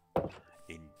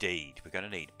 Indeed, we're gonna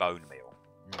need bone meal.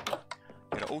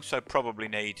 Gonna also probably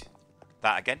need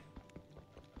that again.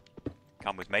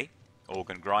 Come with me.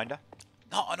 Organ grinder.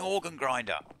 Not an organ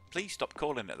grinder. Please stop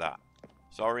calling it that.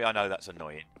 Sorry, I know that's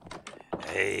annoying.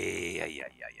 Hey.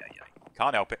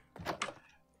 Can't help it.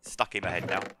 It's stuck in my head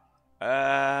now.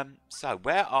 So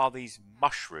where are these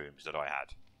mushrooms that I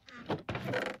had?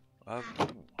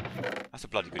 That's a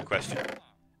bloody good question.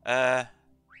 Where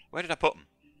did I put them?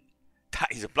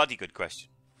 That is a bloody good question.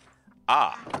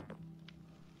 No.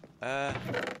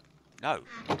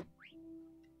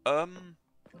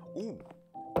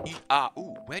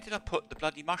 Where did I put the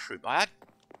bloody mushroom? I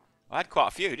had quite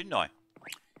a few, didn't I?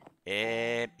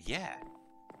 Yeah.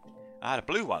 I had a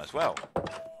blue one as well.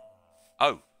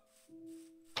 Oh.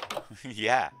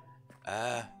 Yeah.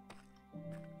 Well,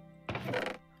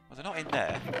 they're not in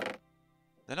there.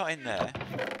 They're not in there.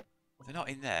 They're not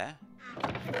in there.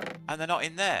 And they're not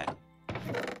in there.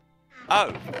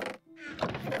 Oh.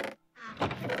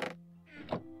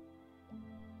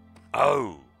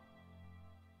 Oh.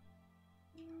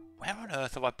 Where on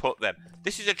earth have I put them?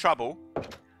 This is a trouble.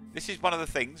 This is one of the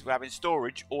things. We're having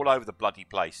storage all over the bloody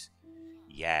place.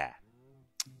 Yeah.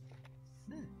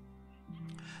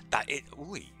 That it.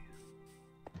 Ooh.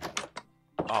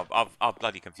 I've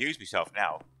bloody confused myself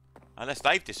now. Unless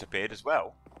they've disappeared as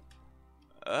well.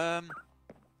 I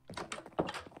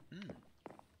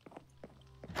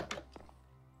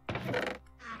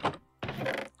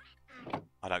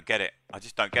don't get it. I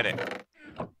just don't get it.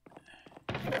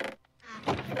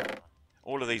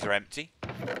 All of these are empty.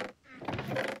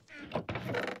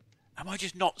 Am I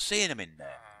just not seeing them in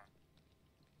there?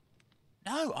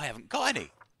 No, I haven't got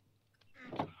any.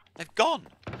 They've gone.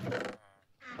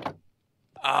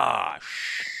 Ah,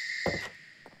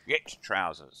 shit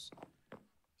trousers.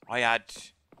 I had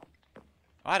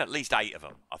at least 8 of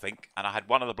them, I think, and I had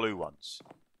one of the blue ones.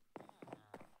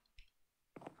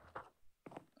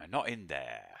 They're not in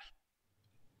there.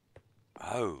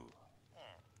 Oh.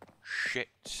 Shit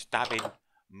stabbing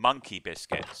monkey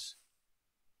biscuits.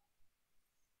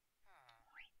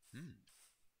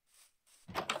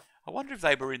 I wonder if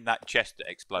they were in that chest that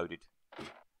exploded.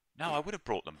 No, I would have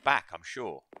brought them back, I'm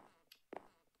sure.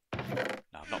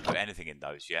 No, I've not put anything in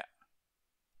those yet.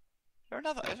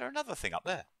 Is there another thing up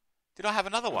there? Did I have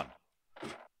another one?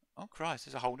 Oh Christ,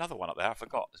 there's a whole other one up there. I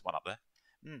forgot there's one up there.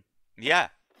 Yeah.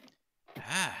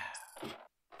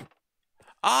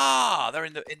 They're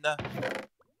in the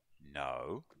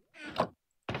No.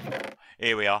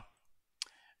 Here we are.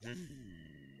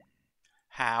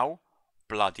 How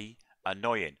bloody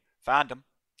annoying. Found them.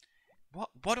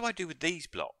 What do I do with these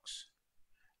blocks?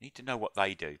 Need to know what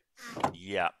they do.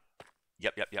 Yep.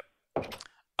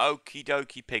 Okie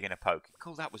dokie pig in a poke.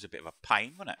 Cool, that was a bit of a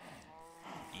pain, wasn't it?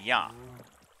 Yeah.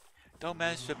 Don't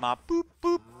mess with my boop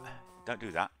boop. Don't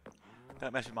do that.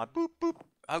 Don't mess with my boop boop.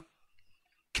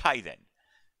 Okay then.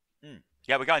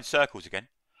 Yeah, we're going circles again.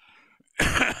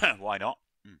 Why not?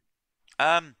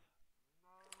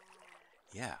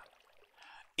 Yeah.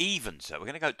 Even circle. We're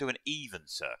going to go do an even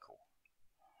circle.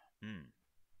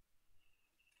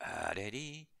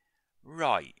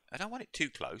 Right. I don't want it too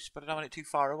close, but I don't want it too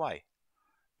far away.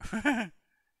 That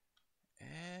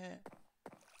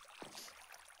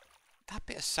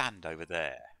bit of sand over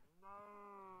there.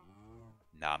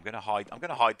 No, I'm going to hide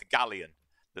the galleon,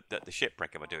 the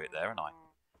shipwreck if I do it there, aren't I?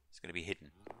 It's going to be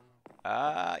hidden.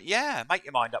 Yeah, make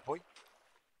your mind up, boy.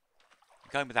 I'm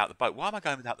going without the boat. Why am I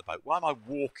going without the boat? Why am I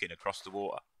walking across the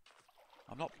water?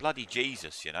 I'm not bloody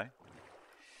Jesus, you know.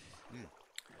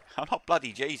 I'm not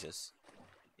bloody Jesus.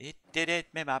 It did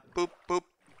it, me my boop boop.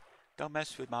 Don't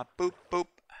mess with my boop boop.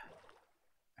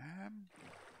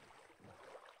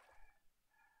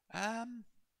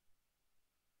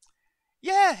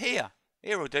 Yeah, here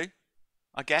will do,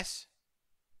 I guess.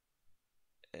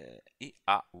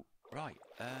 Right.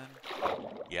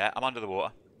 Yeah, I'm under the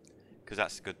water because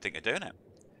that's a good thing to do, isn't it?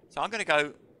 So I'm going to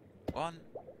go 1,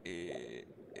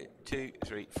 2,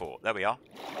 3, 4. There we are.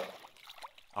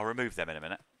 I'll remove them in a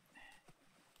minute.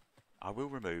 I will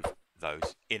remove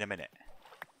those in a minute.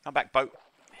 Come back, boat.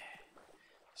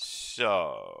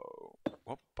 So,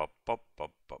 whoop, bop, bop,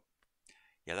 bop, bop.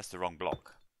 Yeah, that's the wrong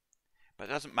block. But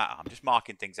it doesn't matter. I'm just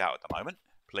marking things out at the moment.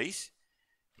 Please.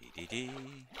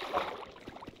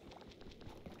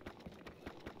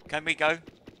 Can we go?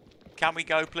 Can we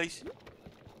go, please?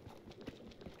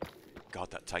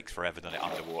 God, that takes forever, doesn't it,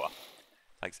 underwater?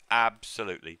 Takes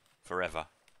absolutely forever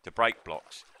to break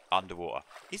blocks underwater.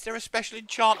 Is there a special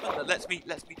enchantment that lets me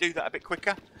do that a bit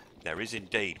quicker? There is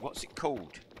indeed. What's it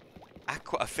called?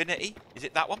 Aqua Affinity? Is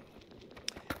it that one?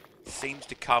 Seems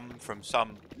to come from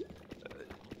some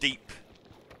deep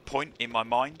point in my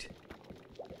mind.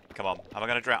 Come on. Am I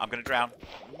going to drown? I'm going to drown.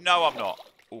 No, I'm not.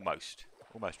 Almost.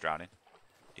 Almost drowning.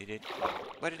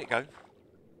 Where did it go?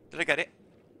 Did I get it?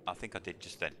 I think I did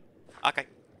just then. Okay.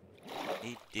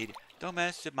 He did it. Don't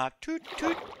mess with my toot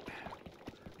toot.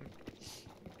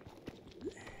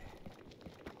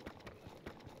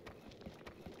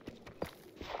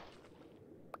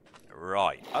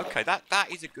 Right. Okay, that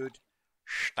is a good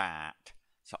start.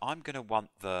 So I'm going to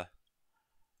want the...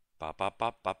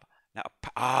 Now,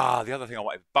 the other thing I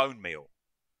want is bone meal.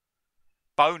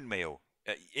 Bone meal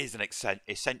is an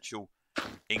essential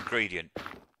ingredient.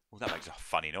 Well, that makes a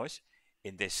funny noise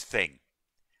in this thing.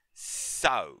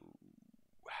 So,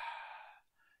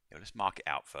 yeah, let's mark it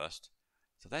out first.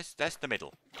 So that's the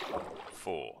middle.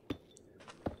 4.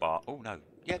 But oh no,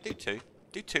 yeah, do 2.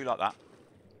 Do 2 like that.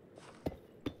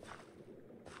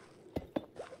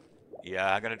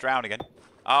 Yeah, I'm gonna drown again.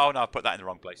 Oh no, I put that in the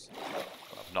wrong place. Well,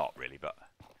 I've not really, but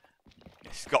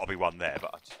it's got to be one there.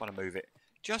 But I just want to move it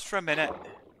just for a minute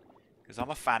because I'm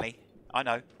a fanny. I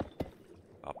know.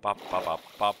 Up.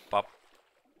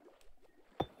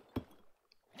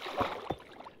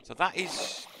 So that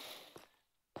is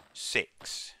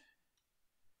 6.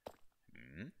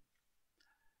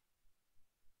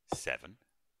 7,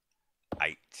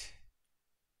 8,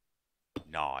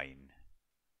 9,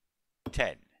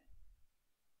 10,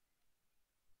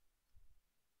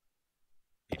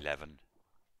 11,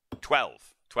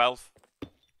 12. 12.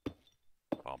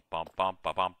 Bum bum bum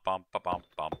bum bum bum bum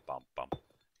bum bum bum.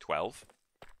 12.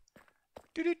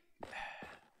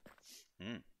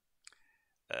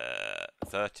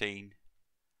 13,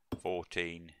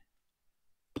 14.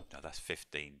 No, that's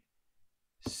 15.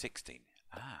 16.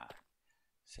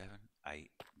 7,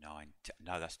 8, 9, 10.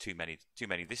 No, that's too many. Too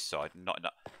many this side. Not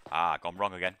enough. Gone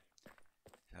wrong again.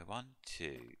 So 1,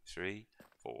 2, 3,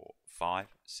 4,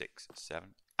 5, 6,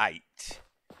 7, 8,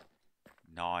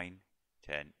 9,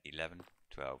 10, 11,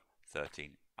 12,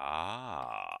 13.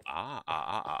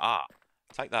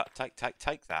 Take that.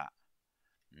 Take that.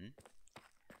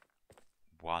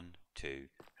 1, 2, 3,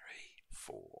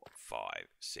 4, 5,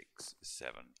 6,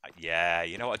 7, 8. Yeah,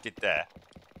 you know what I did there? You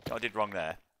know what I did wrong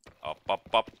there? Oh,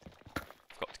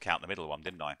 Forgot to count the middle one,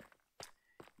 didn't I?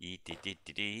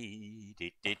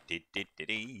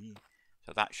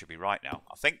 So that should be right now,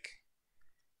 I think.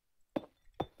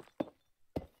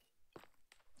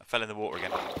 I fell in the water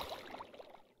again.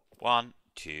 1,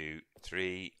 2,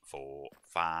 3, 4,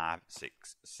 5,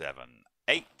 6, 7,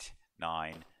 8,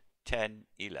 9, 10,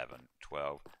 11,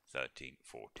 12, 13,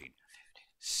 14, 15,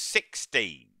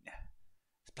 16.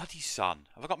 The bloody sun.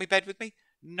 Have I got my bed with me?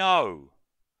 No.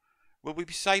 Will we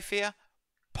be safe here?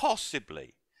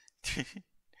 Possibly.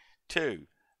 2,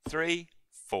 3,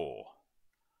 4,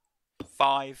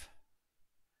 5.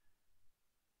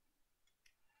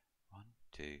 1,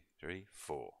 2, 3,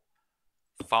 4,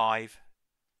 5,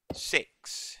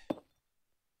 6.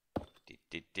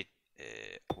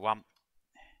 1,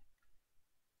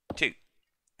 2.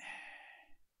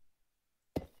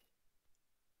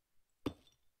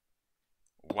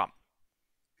 1.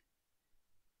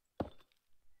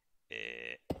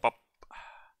 Pop.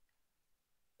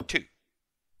 2.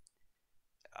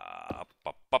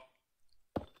 Pop.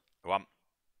 1,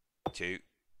 2,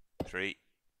 3,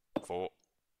 4,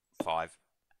 5,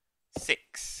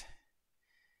 6.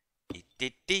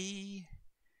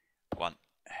 1,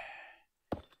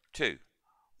 2.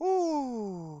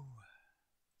 Ooh.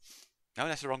 No,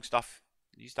 that's the wrong stuff.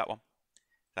 Use that one.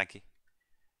 Thank you.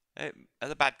 Are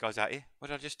the bad guys out here? What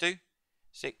did I just do?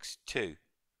 6, 2.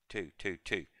 2.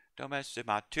 Don't mess with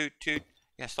my toot.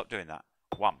 Yeah, stop doing that.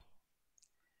 1.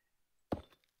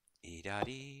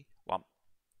 1,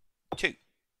 2.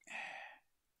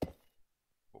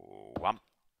 1,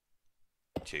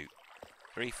 2,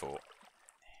 3, 4,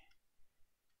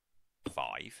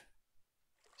 5,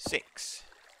 6.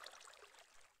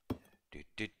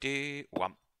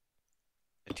 1,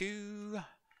 2.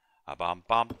 A bum,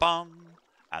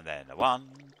 and then a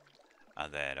 1,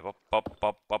 and then a bop,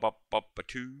 a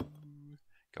 2.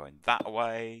 Going that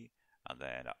way, And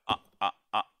then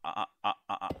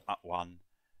 1,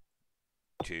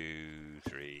 2,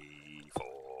 3, 4,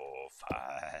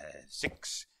 5,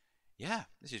 6. Yeah,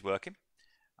 this is working.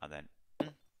 And then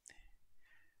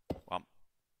 1,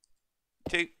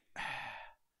 2.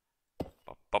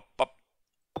 Bop, bop, bop.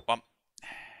 1.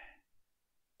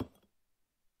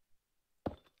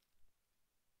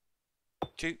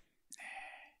 2.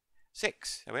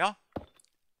 6. There we are.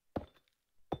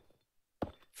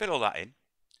 Fill all that in,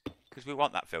 because we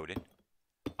want that filled in.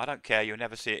 I don't care. You'll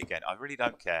never see it again. I really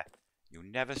don't care. You'll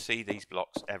never see these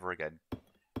blocks ever again.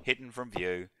 Hidden from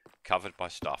view, covered by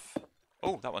stuff.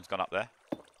 Oh, that one's gone up there.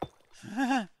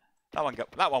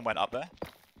 that one went up there.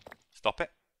 Stop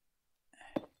it.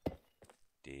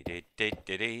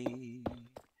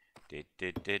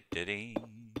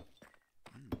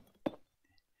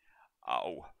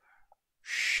 Oh,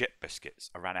 shit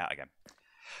biscuits. I ran out again.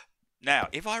 Now,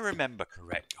 if I remember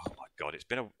correct, oh my god, it's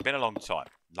been a long time.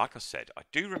 Like I said, I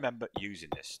do remember using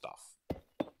this stuff.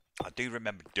 I do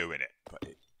remember doing it, but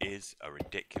it is a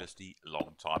ridiculously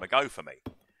long time ago for me.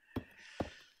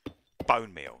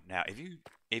 Bone meal. Now, if you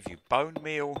bone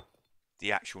meal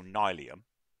the actual nylium,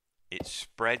 it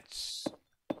spreads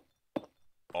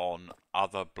on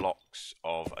other blocks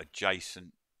of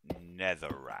adjacent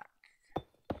netherrack,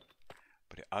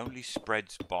 but it only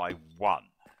spreads by 1.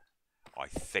 I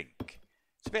think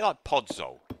it's a bit like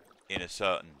podzol in a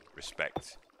certain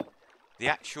respect. The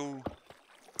actual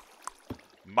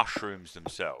mushrooms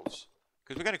themselves,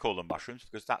 because we're going to call them mushrooms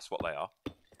because that's what they are,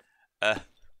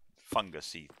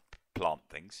 fungusy plant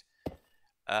things.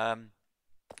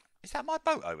 Is that my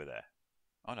boat over there?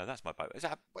 Oh no, that's my boat. Is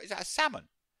that a salmon?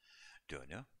 Don't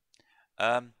know.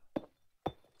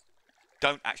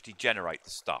 Don't actually generate the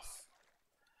stuff.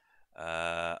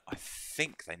 I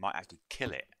think they might actually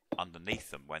kill it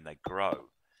underneath them when they grow,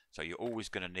 so you're always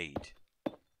going to need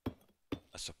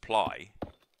a supply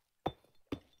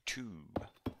to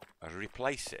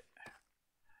replace it.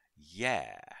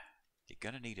 Yeah, you're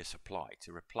going to need a supply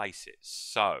to replace it,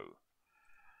 so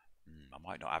I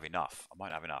might not have enough.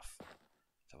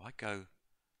 So I go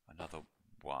another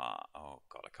one. Oh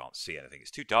god, I can't see anything,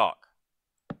 it's too dark.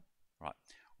 Right,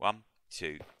 1,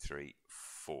 2, 3,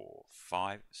 4,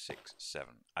 5, 6,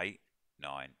 7, 8,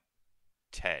 9,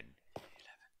 10, 11.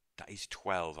 That is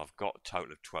 12. I've got a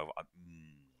total of 12. I'll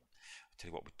tell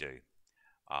you what we do.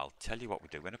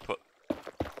 We're going to put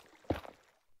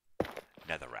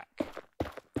netherrack.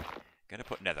 Going to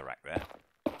put netherrack there.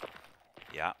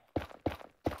 Yeah.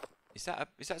 Is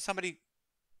that somebody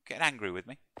getting angry with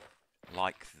me?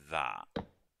 Like that.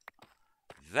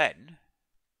 Then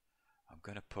I'm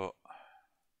going to put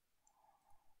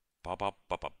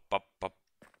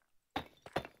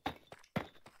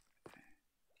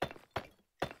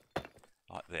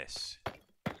like this.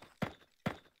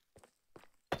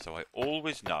 So I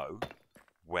always know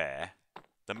where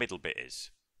the middle bit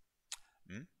is.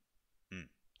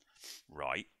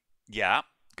 Right. Yeah.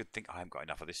 Good thing I haven't got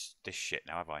enough of this shit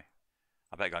now, have I?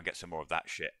 I better go and get some more of that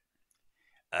shit.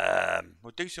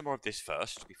 We'll do some more of this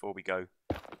first before we go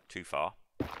too far.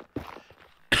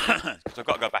 Because I've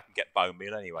got to go back and get bone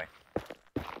meal anyway.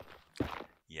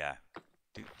 Yeah.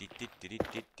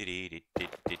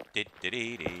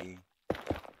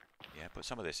 Yeah, put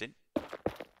some of this in.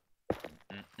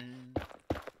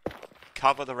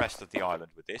 Cover the rest of the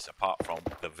island with this, apart from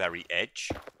the very edge.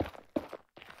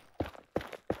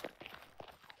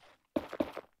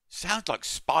 Sounds like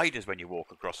spiders when you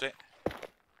walk across it.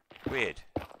 Weird.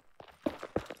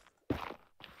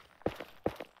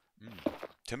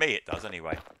 To me it does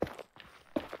anyway.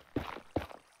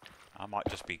 I might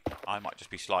just be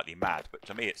slightly mad, but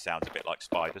to me it sounds a bit like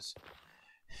spiders.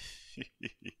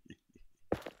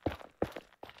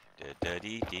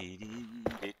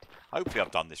 Hopefully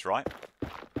I've done this right.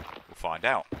 We'll find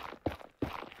out.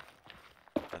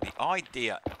 Now the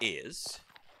idea is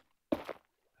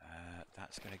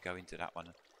that's going to go into that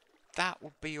one. That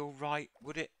would be alright,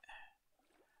 would it?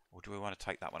 Or do we want to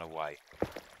take that one away?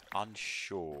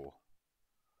 Unsure.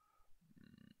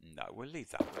 No, we'll leave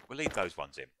that. We'll leave those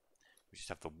ones in. We just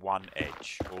have the one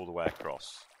edge all the way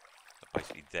across. So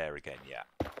basically there again, yeah.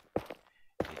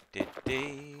 I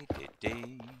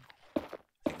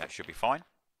think that should be fine.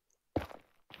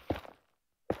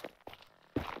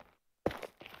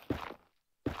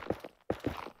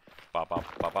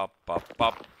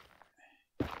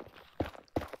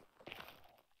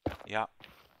 Yeah.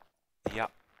 Yeah.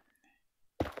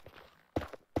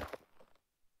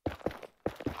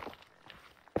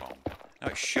 Now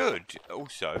it should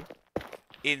also,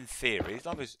 in theory, as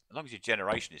long as your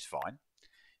generation is fine,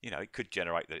 you know, it could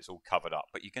generate that it's all covered up,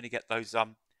 but you're going to get those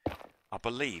I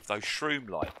believe, those shroom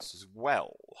lights as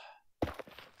well.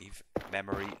 If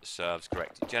memory serves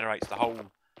correct. It generates the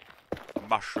whole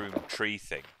mushroom tree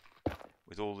thing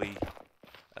with all the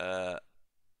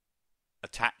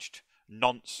attached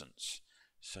nonsense.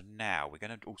 So now we're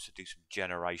going to also do some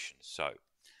generations. So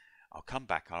I'll come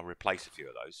back and I'll replace a few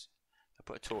of those. I'll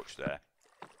put a torch there,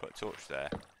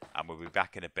 and we'll be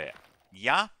back in a bit.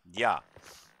 Yeah? Yeah.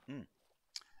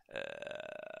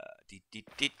 Did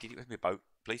it with me, boat,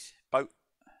 please? Boat.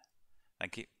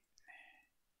 Thank you.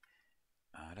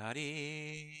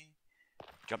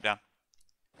 Jump down.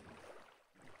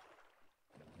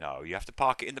 No, you have to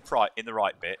park it in the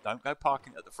right bit. Don't go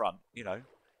parking at the front, you know.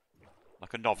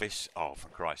 Like a novice. Oh, for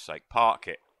Christ's sake. Park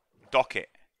it. Dock it.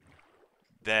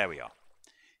 There we are.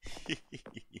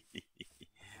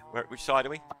 Which side are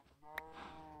we?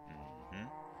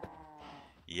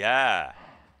 Yeah.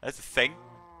 There's a thing.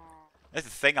 There's a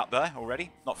thing up there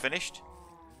already. Not finished.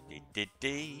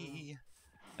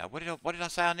 Now, what did I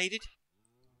say I needed?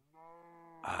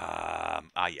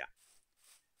 Yeah.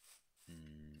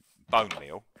 Bone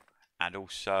meal. And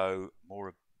also more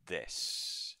of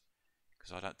this.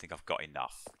 Because I don't think I've got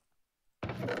enough.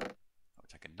 I'll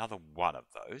take another one of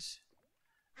those.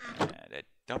 And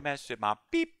don't mess with my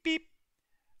beep beep.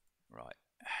 Right.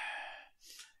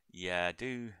 Yeah,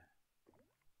 do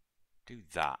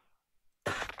that.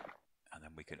 And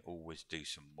then we can always do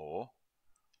some more.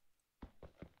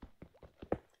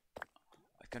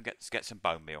 I can get some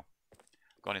bone meal.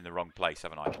 Gone in the wrong place,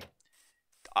 haven't I?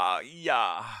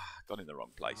 Yeah. Gone in the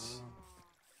wrong place.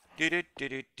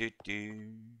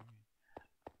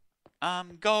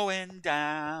 I'm going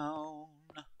down.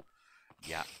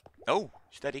 Yeah. Oh,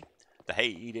 steady. The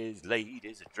haters,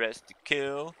 ladies are dressed to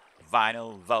kill.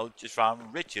 Vinyl vultures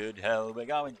from Richard Hell. We're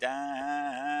going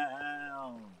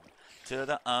down to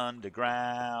the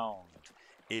underground.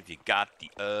 If you got the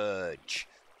urge,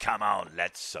 come on,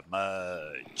 let's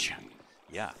submerge.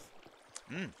 Yeah.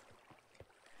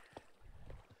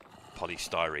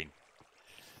 Polystyrene.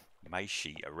 May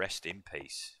she rest in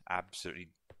peace. Absolutely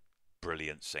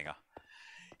brilliant singer.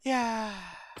 Yeah.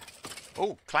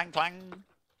 Oh, clang, clang.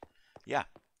 Yeah.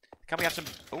 Can we have some...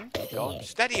 Oh, God.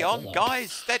 Steady on,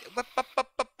 guys.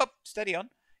 Steady on.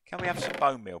 Can we have some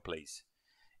bone meal, please?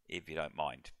 If you don't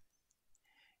mind.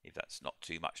 If that's not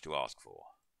too much to ask for.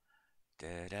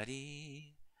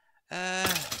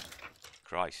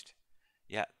 Christ.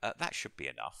 Yeah, that should be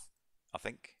enough, I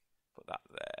think. Put that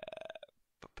there.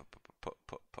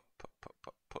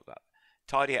 Put that.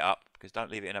 Tidy it up, because don't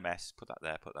leave it in a mess. Put that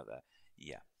there,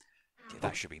 Yeah.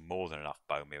 That should be more than enough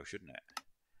bone meal, shouldn't it?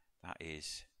 That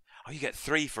is... Oh, you get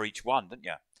 3 for each one, don't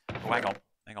you? Oh,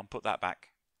 hang on. Put that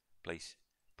back, please.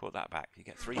 Put that back. You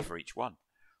get 3 for each one.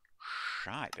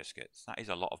 Shite biscuits. That is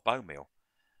a lot of bone meal.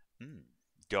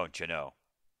 Don't you know?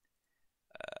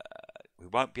 We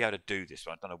won't be able to do this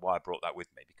one. I don't know why I brought that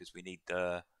with me, because we need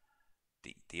the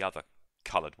other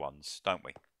coloured ones, don't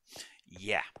we?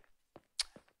 Yeah.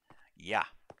 Yeah.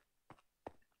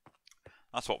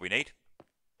 That's what we need.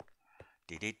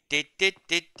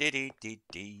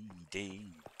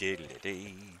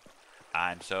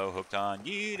 I'm so hooked on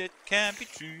you that can't be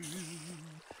true.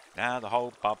 Now the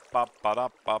whole pop.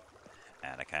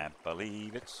 And I can't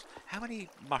believe it's... How many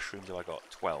mushrooms have I got?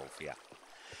 12, yeah.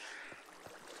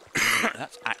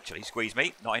 That's actually, squeeze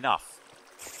me, not enough.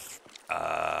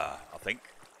 I think.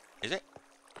 Is it?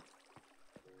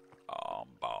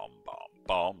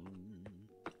 Bomb.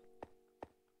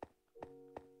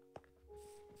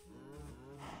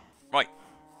 Right.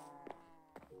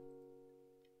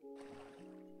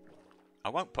 I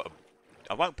won't put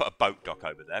a boat dock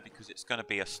over there because it's going to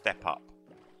be a step up.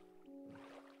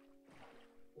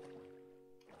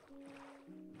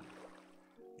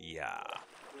 Yeah.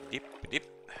 Dip.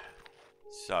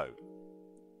 So.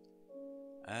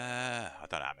 I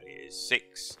don't know how many it is.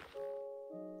 6.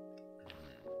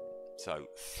 So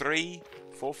 3,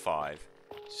 4, 5,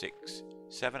 6,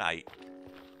 7, 8,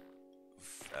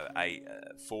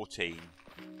 14,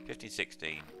 15,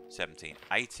 16, 17,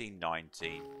 18,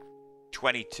 19,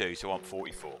 22. So I'm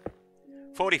 44.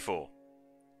 44.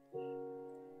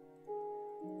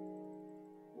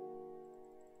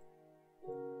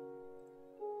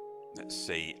 Let's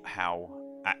see how...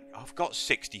 I've got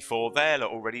 64 there,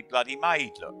 look, already bloody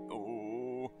made, look.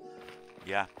 Ooh.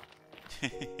 Yeah.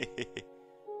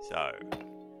 So.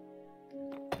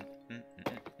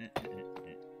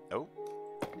 Oh.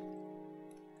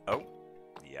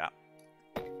 Yeah.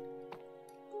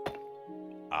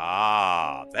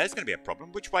 There's going to be a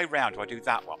problem. Which way round do I do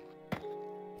that one?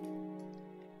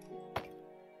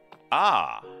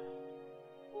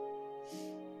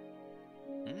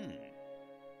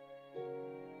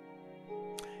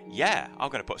 Yeah, I'm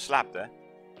going to put a slab there.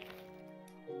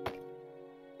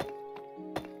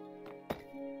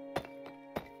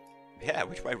 Yeah,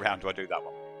 which way round do I do that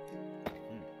one?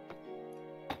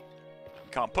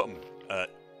 You can't put them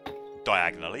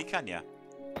diagonally, can you?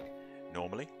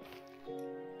 Normally.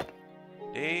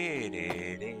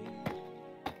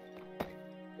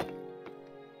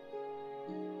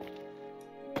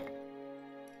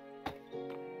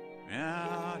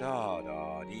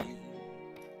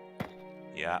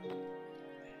 Yeah.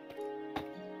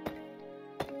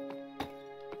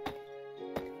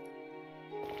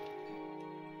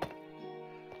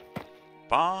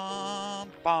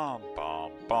 Bum, bum,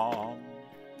 bum, bum.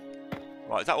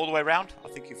 Right, is that all the way around? I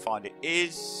think you find it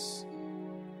is.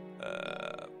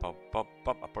 Bum, bum,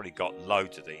 bum. I've probably got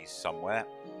loads of these somewhere.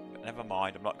 But never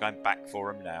mind, I'm not going back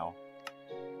for them now.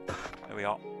 There we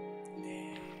are.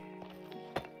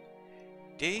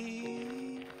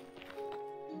 D.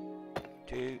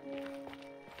 2.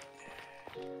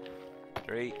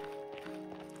 3.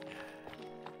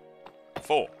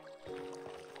 4.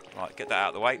 Right, get that out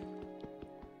of the way.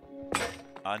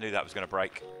 I knew that was going to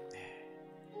break.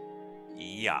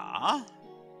 Yeah.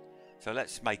 So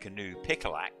let's make a new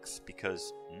pickle axe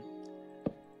because...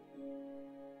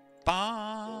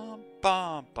 Bum,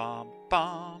 bum, bum,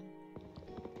 bum.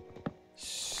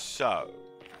 So...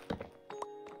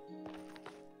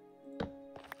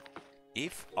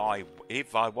 If I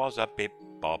was a bib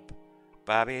bob...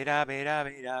 Yeah,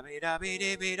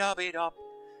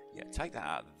 take that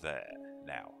out of there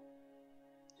now.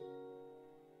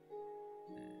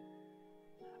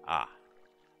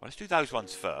 Well, let's do those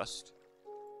ones first.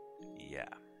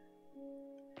 Yeah.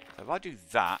 So if I do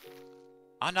that...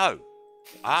 I know.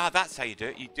 That's how you do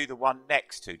it. You do the one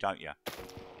next to, don't you?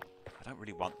 I don't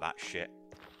really want that shit.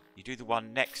 You do the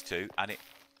one next to, and it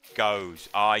goes.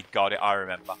 I got it. I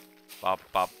remember. Bub,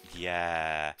 bub.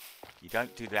 Yeah. You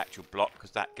don't do the actual block,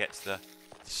 because that gets the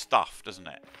stuff, doesn't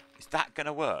it? Is that going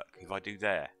to work if I do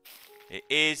there? It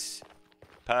is.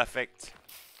 Perfect.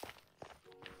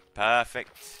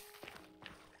 Perfect.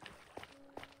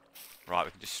 Right,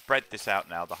 we can just spread this out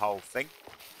now, the whole thing.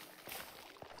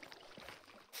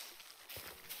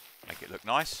 Make it look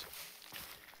nice.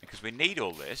 Because we need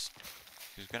all this,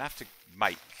 because we're going to have to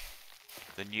make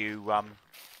the new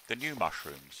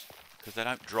mushrooms. Because they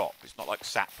don't drop. It's not like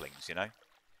saplings, you know.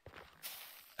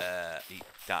 Eat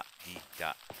that, eat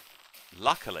that.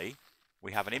 Luckily,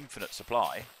 we have an infinite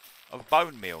supply of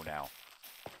bone meal now.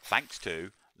 Thanks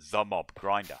to the mob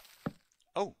grinder.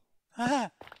 Oh.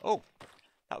 Oh.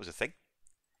 That was a thing.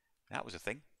 That was a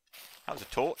thing. That was a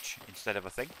torch instead of a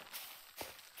thing.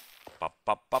 Bub,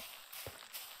 bub, bub.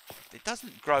 It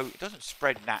doesn't grow, it doesn't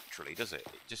spread naturally, does it?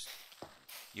 It just,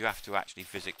 you have to actually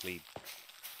physically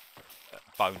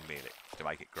bone meal it to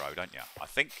make it grow, don't you? I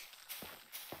think.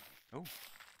 Oh.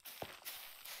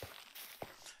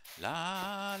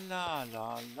 La, la,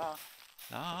 la, la,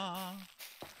 la.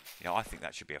 You know, I think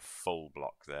that should be a full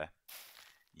block there.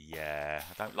 Yeah,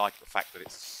 I don't like the fact that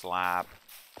it's a slab.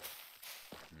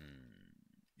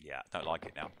 Yeah, don't like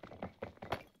it now.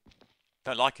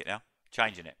 Don't like it now.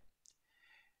 Changing it.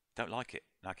 Don't like it.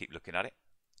 Now I keep looking at it.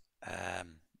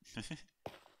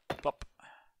 Plop.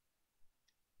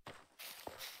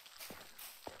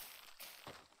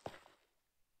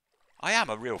 I am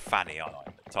a real fanny, aren't I,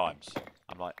 at times?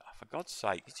 I'm like, oh, for God's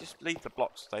sake, just leave the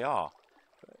blocks as they are.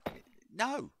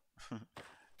 No.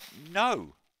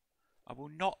 No. I will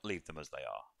not leave them as they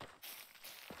are.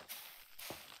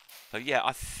 So yeah,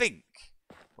 I think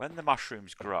when the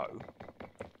mushrooms grow,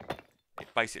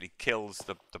 it basically kills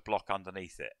the block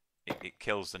underneath it. It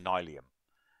kills the nylium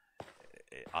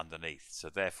underneath. So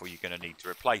therefore you're going to need to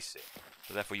replace it.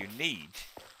 So therefore you need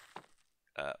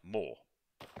more.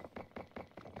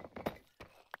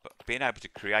 But being able to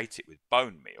create it with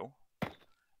bone meal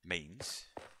means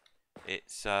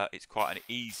it's quite an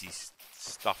easy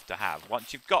stuff to have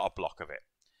once you've got a block of it.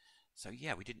 So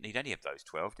yeah, we didn't need any of those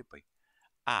 12, did we?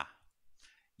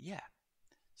 Yeah.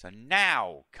 So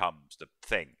now comes the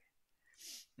thing.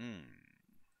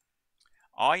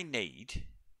 I need...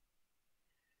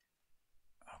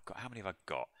 Oh God, how many have I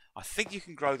got? I think you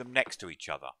can grow them next to each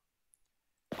other.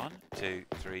 1, 2,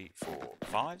 3, 4,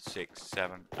 5, 6,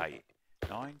 7, 8,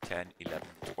 9, 10, 11,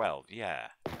 12. Yeah.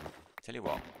 Tell you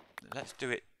what, let's do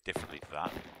it differently to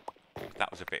that.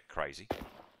 That was a bit crazy.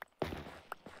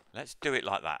 Let's do it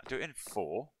like that. Do it in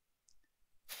 4.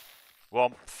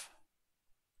 Womp.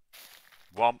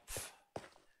 Womp.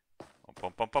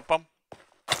 Bum, bum, bum, bum.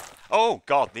 Oh,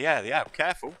 God, yeah,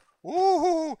 careful.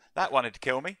 Ooh, that wanted to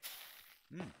kill me.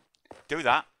 Do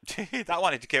that. That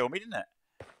wanted to kill me, didn't it?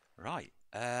 Right.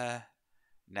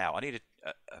 Now, I need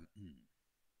a...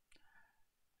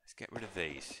 get rid of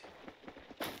these.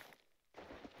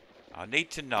 I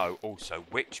need to know also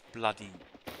which bloody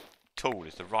tool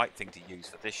is the right thing to use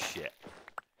for this shit.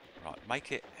 Right,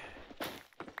 make it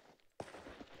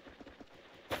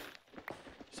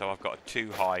so I've got a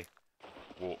too high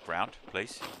walk round,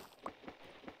 please.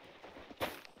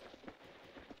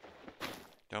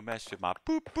 Don't mess with my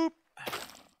boop boop.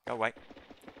 Go away.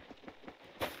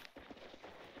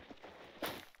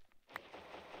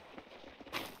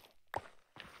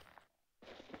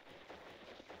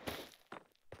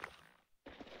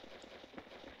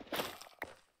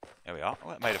 There we are. Oh,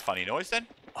 that made a funny noise then.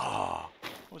 Ah, oh,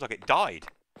 it was like it died.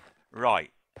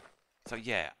 Right. So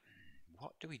yeah,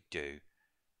 what do we do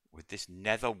with this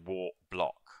nether wart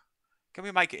block? Can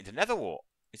we make it into nether wart?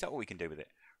 Is that what we can do with it?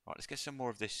 Right, let's get some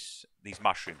more of these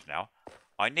mushrooms now.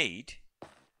 I need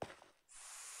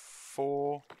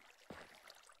 4,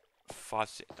 5,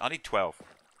 6. I need 12.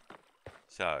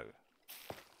 So,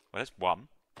 well, there's 1.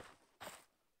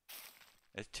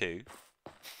 There's 2.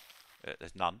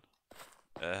 There's none.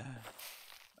 There's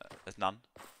none.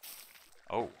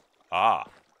 Oh,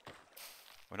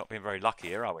 we're not being very lucky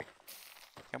here, are we?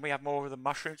 Can we have more of the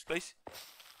mushrooms, please?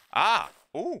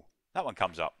 Oh, that one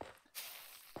comes up.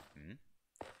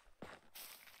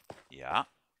 Yeah.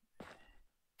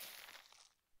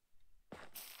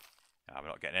 We're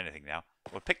not getting anything now.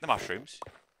 We'll pick the mushrooms.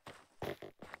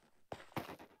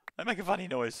 They make a funny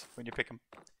noise when you pick them.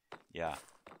 Yeah.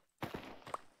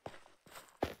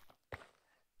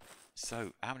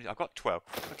 So, how many? I've got 12.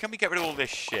 But can we get rid of all this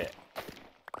shit?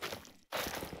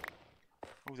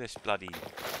 All this bloody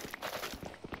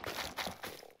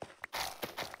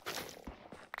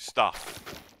stuff.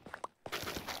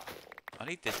 I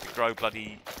need this to grow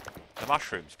bloody the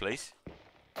mushrooms, please.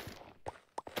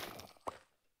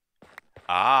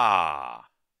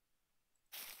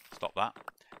 Stop that.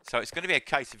 So it's going to be a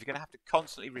case if you're going to have to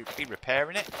constantly be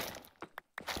repairing it.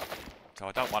 So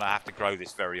I don't want to have to grow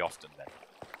this very often then.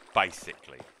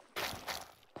 Basically.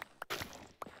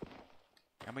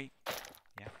 Can we?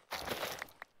 Yeah.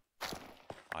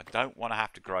 I don't want to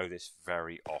have to grow this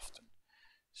very often.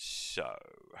 So.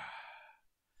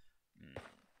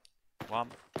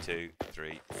 1, 2,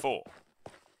 3, 4.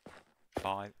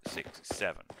 5, 6,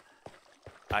 7.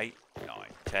 8,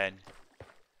 9, 10.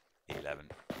 11,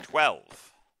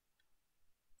 12.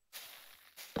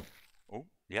 Oh,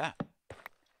 yeah.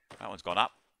 That one's gone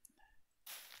up.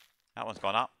 That one's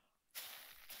gone up.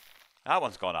 That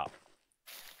one's gone up.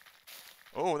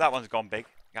 Oh, that one's gone big.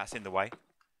 That's in the way.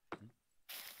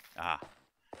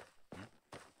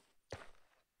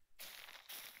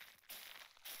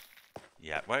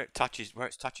 Yeah, where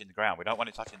it's touching the ground. We don't want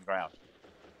it touching the ground.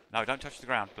 No, don't touch the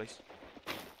ground, please.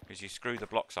 Because you screw the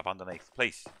blocks up underneath.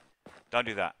 Please. Don't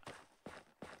do that.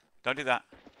 Don't do that.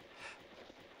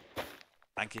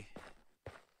 Thank you.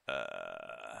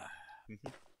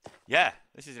 Yeah,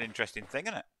 this is an interesting thing,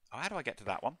 isn't it? Oh, how do I get to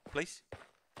that one, please?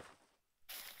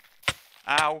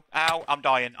 Ow, ow, I'm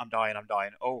dying, I'm dying, I'm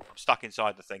dying. Oh, I'm stuck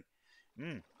inside the thing.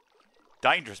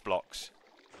 Dangerous blocks.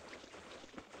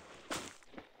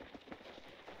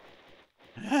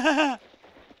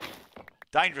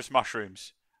 Dangerous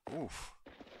mushrooms. Oof.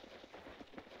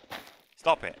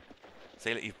 Stop it.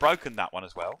 See, look, you've broken that one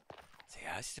as well. See,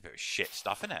 yeah, this is a bit of shit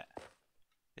stuff, isn't it?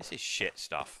 This is shit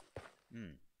stuff.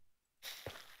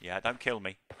 Yeah, don't kill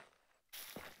me.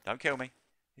 Don't kill me.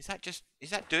 Is that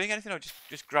doing anything or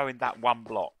just growing that one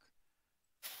block?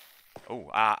 Oh,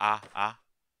 that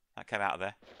came out of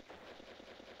there.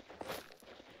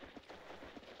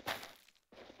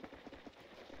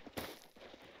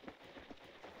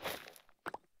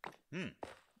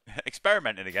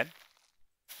 Experimenting again.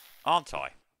 Aren't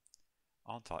I?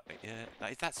 Aren't I? Yeah,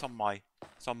 that's on my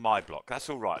block. That's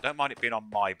all right. I don't mind it being on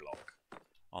my block.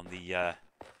 On the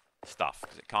stuff,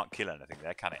 because it can't kill anything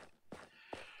there, can it?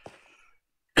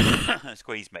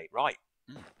 Squeeze meat. Right.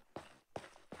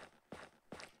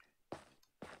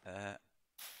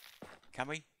 Can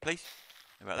we, please?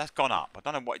 Well, that's gone up. I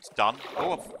don't know what it's done.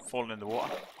 Oh, I've fallen in the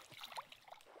water.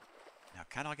 Now,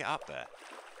 can I get up there?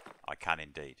 I can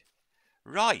indeed.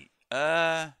 Right.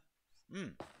 Right,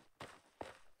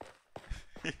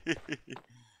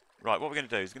 what we're going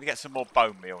to do is we're going to get some more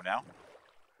bone meal now.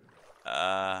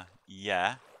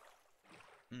 Yeah.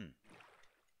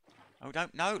 Oh,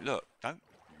 look, don't.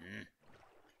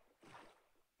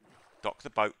 Dock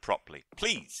the boat properly,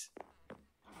 please.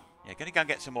 Yeah, going to go and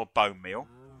get some more bone meal.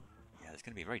 Yeah, it's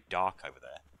going to be very dark over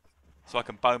there. So I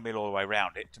can bone meal all the way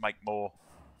around it to make more,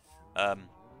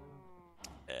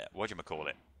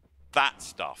 whatchamacallit? That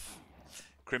stuff.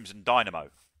 Crimson Dynamo,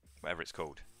 whatever it's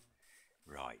called.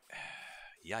 Right.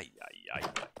 Yay.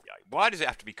 Why does it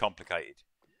have to be complicated?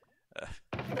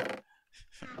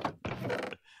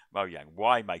 Mojang,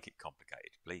 why make it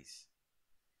complicated? Please.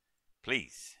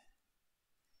 Please.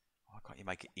 Why can't you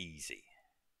make it easy?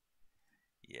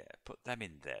 Yeah, put them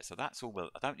in there. So that's all.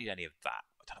 I don't need any of that.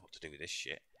 I don't know what to do with this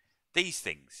shit. These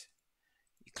things.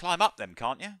 You climb up them,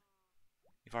 can't you?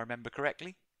 If I remember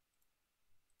correctly.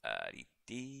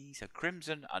 These are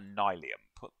Crimson Annylium.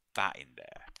 Put that in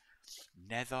there.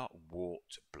 Nether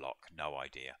Wart Block. No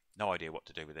idea. No idea what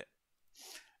to do with it.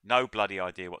 No bloody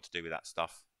idea what to do with that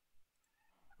stuff.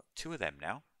 I've got 2 of them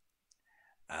now.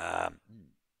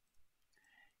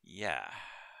 Yeah.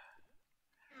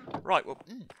 Right, well...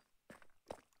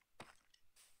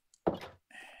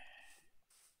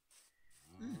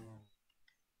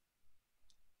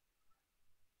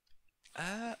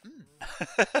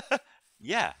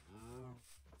 yeah.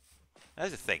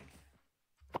 There's a thing.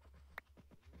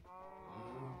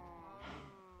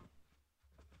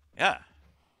 Yeah.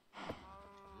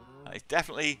 It's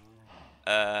definitely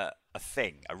a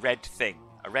thing. A red thing.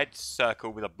 A red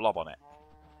circle with a blob on it.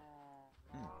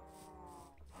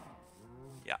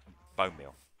 Yeah. Bone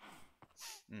meal.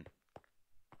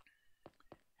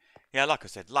 Yeah, like I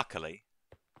said, luckily,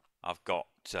 I've got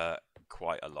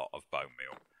quite a lot of bone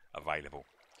meal available.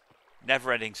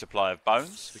 Never-ending supply of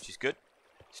bones, which is good.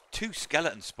 There's 2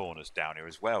 skeleton spawners down here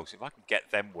as well, so if I can get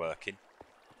them working,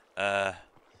 yeah,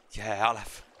 I'll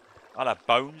have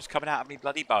bones coming out of me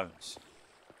bloody bones.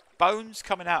 Bones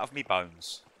coming out of me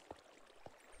bones.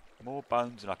 More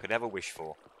bones than I could ever wish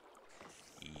for.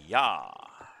 Yeah. I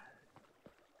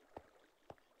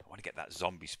want to get that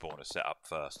zombie spawner set up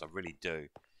first. I really do.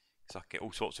 Because I can get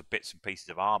all sorts of bits and pieces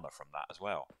of armour from that as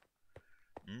well.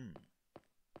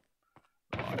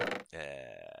 Right.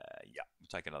 Yeah. We'll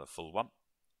take another full one.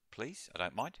 Please. I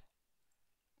don't mind.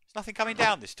 There's nothing coming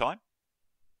down this time.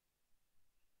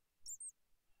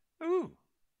 Ooh.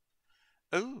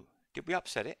 Ooh. Did we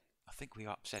upset it? I think we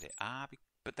upset it.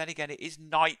 But then again, it is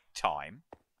night time.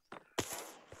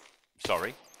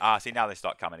 Sorry. See, now they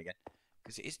start coming again.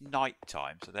 Because it is night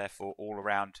time, so therefore all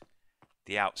around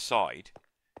the outside,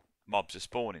 mobs are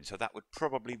spawning. So that would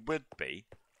be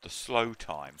the slow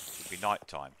time. It would be night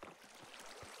time.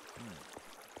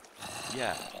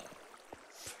 Yeah.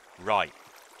 Right.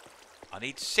 I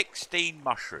need 16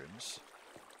 mushrooms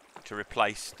to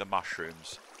replace the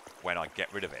mushrooms when I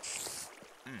get rid of it.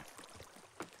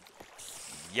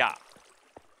 Yeah.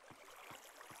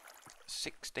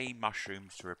 16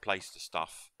 mushrooms to replace the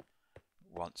stuff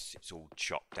once it's all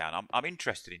chopped down. I'm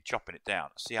interested in chopping it down.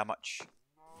 See how much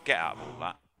get out of all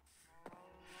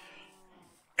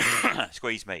that.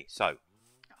 Squeeze me. So,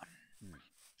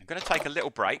 I'm going to take a little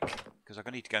break because I'm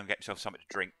going to need to go and get myself something to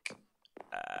drink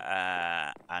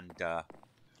and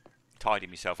tidy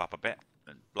myself up a bit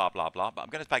and blah blah blah. But I'm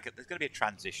going to take it. There's going to be a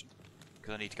transition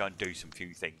because I need to go and do some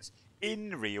few things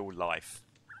in real life.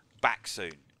 Back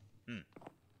soon.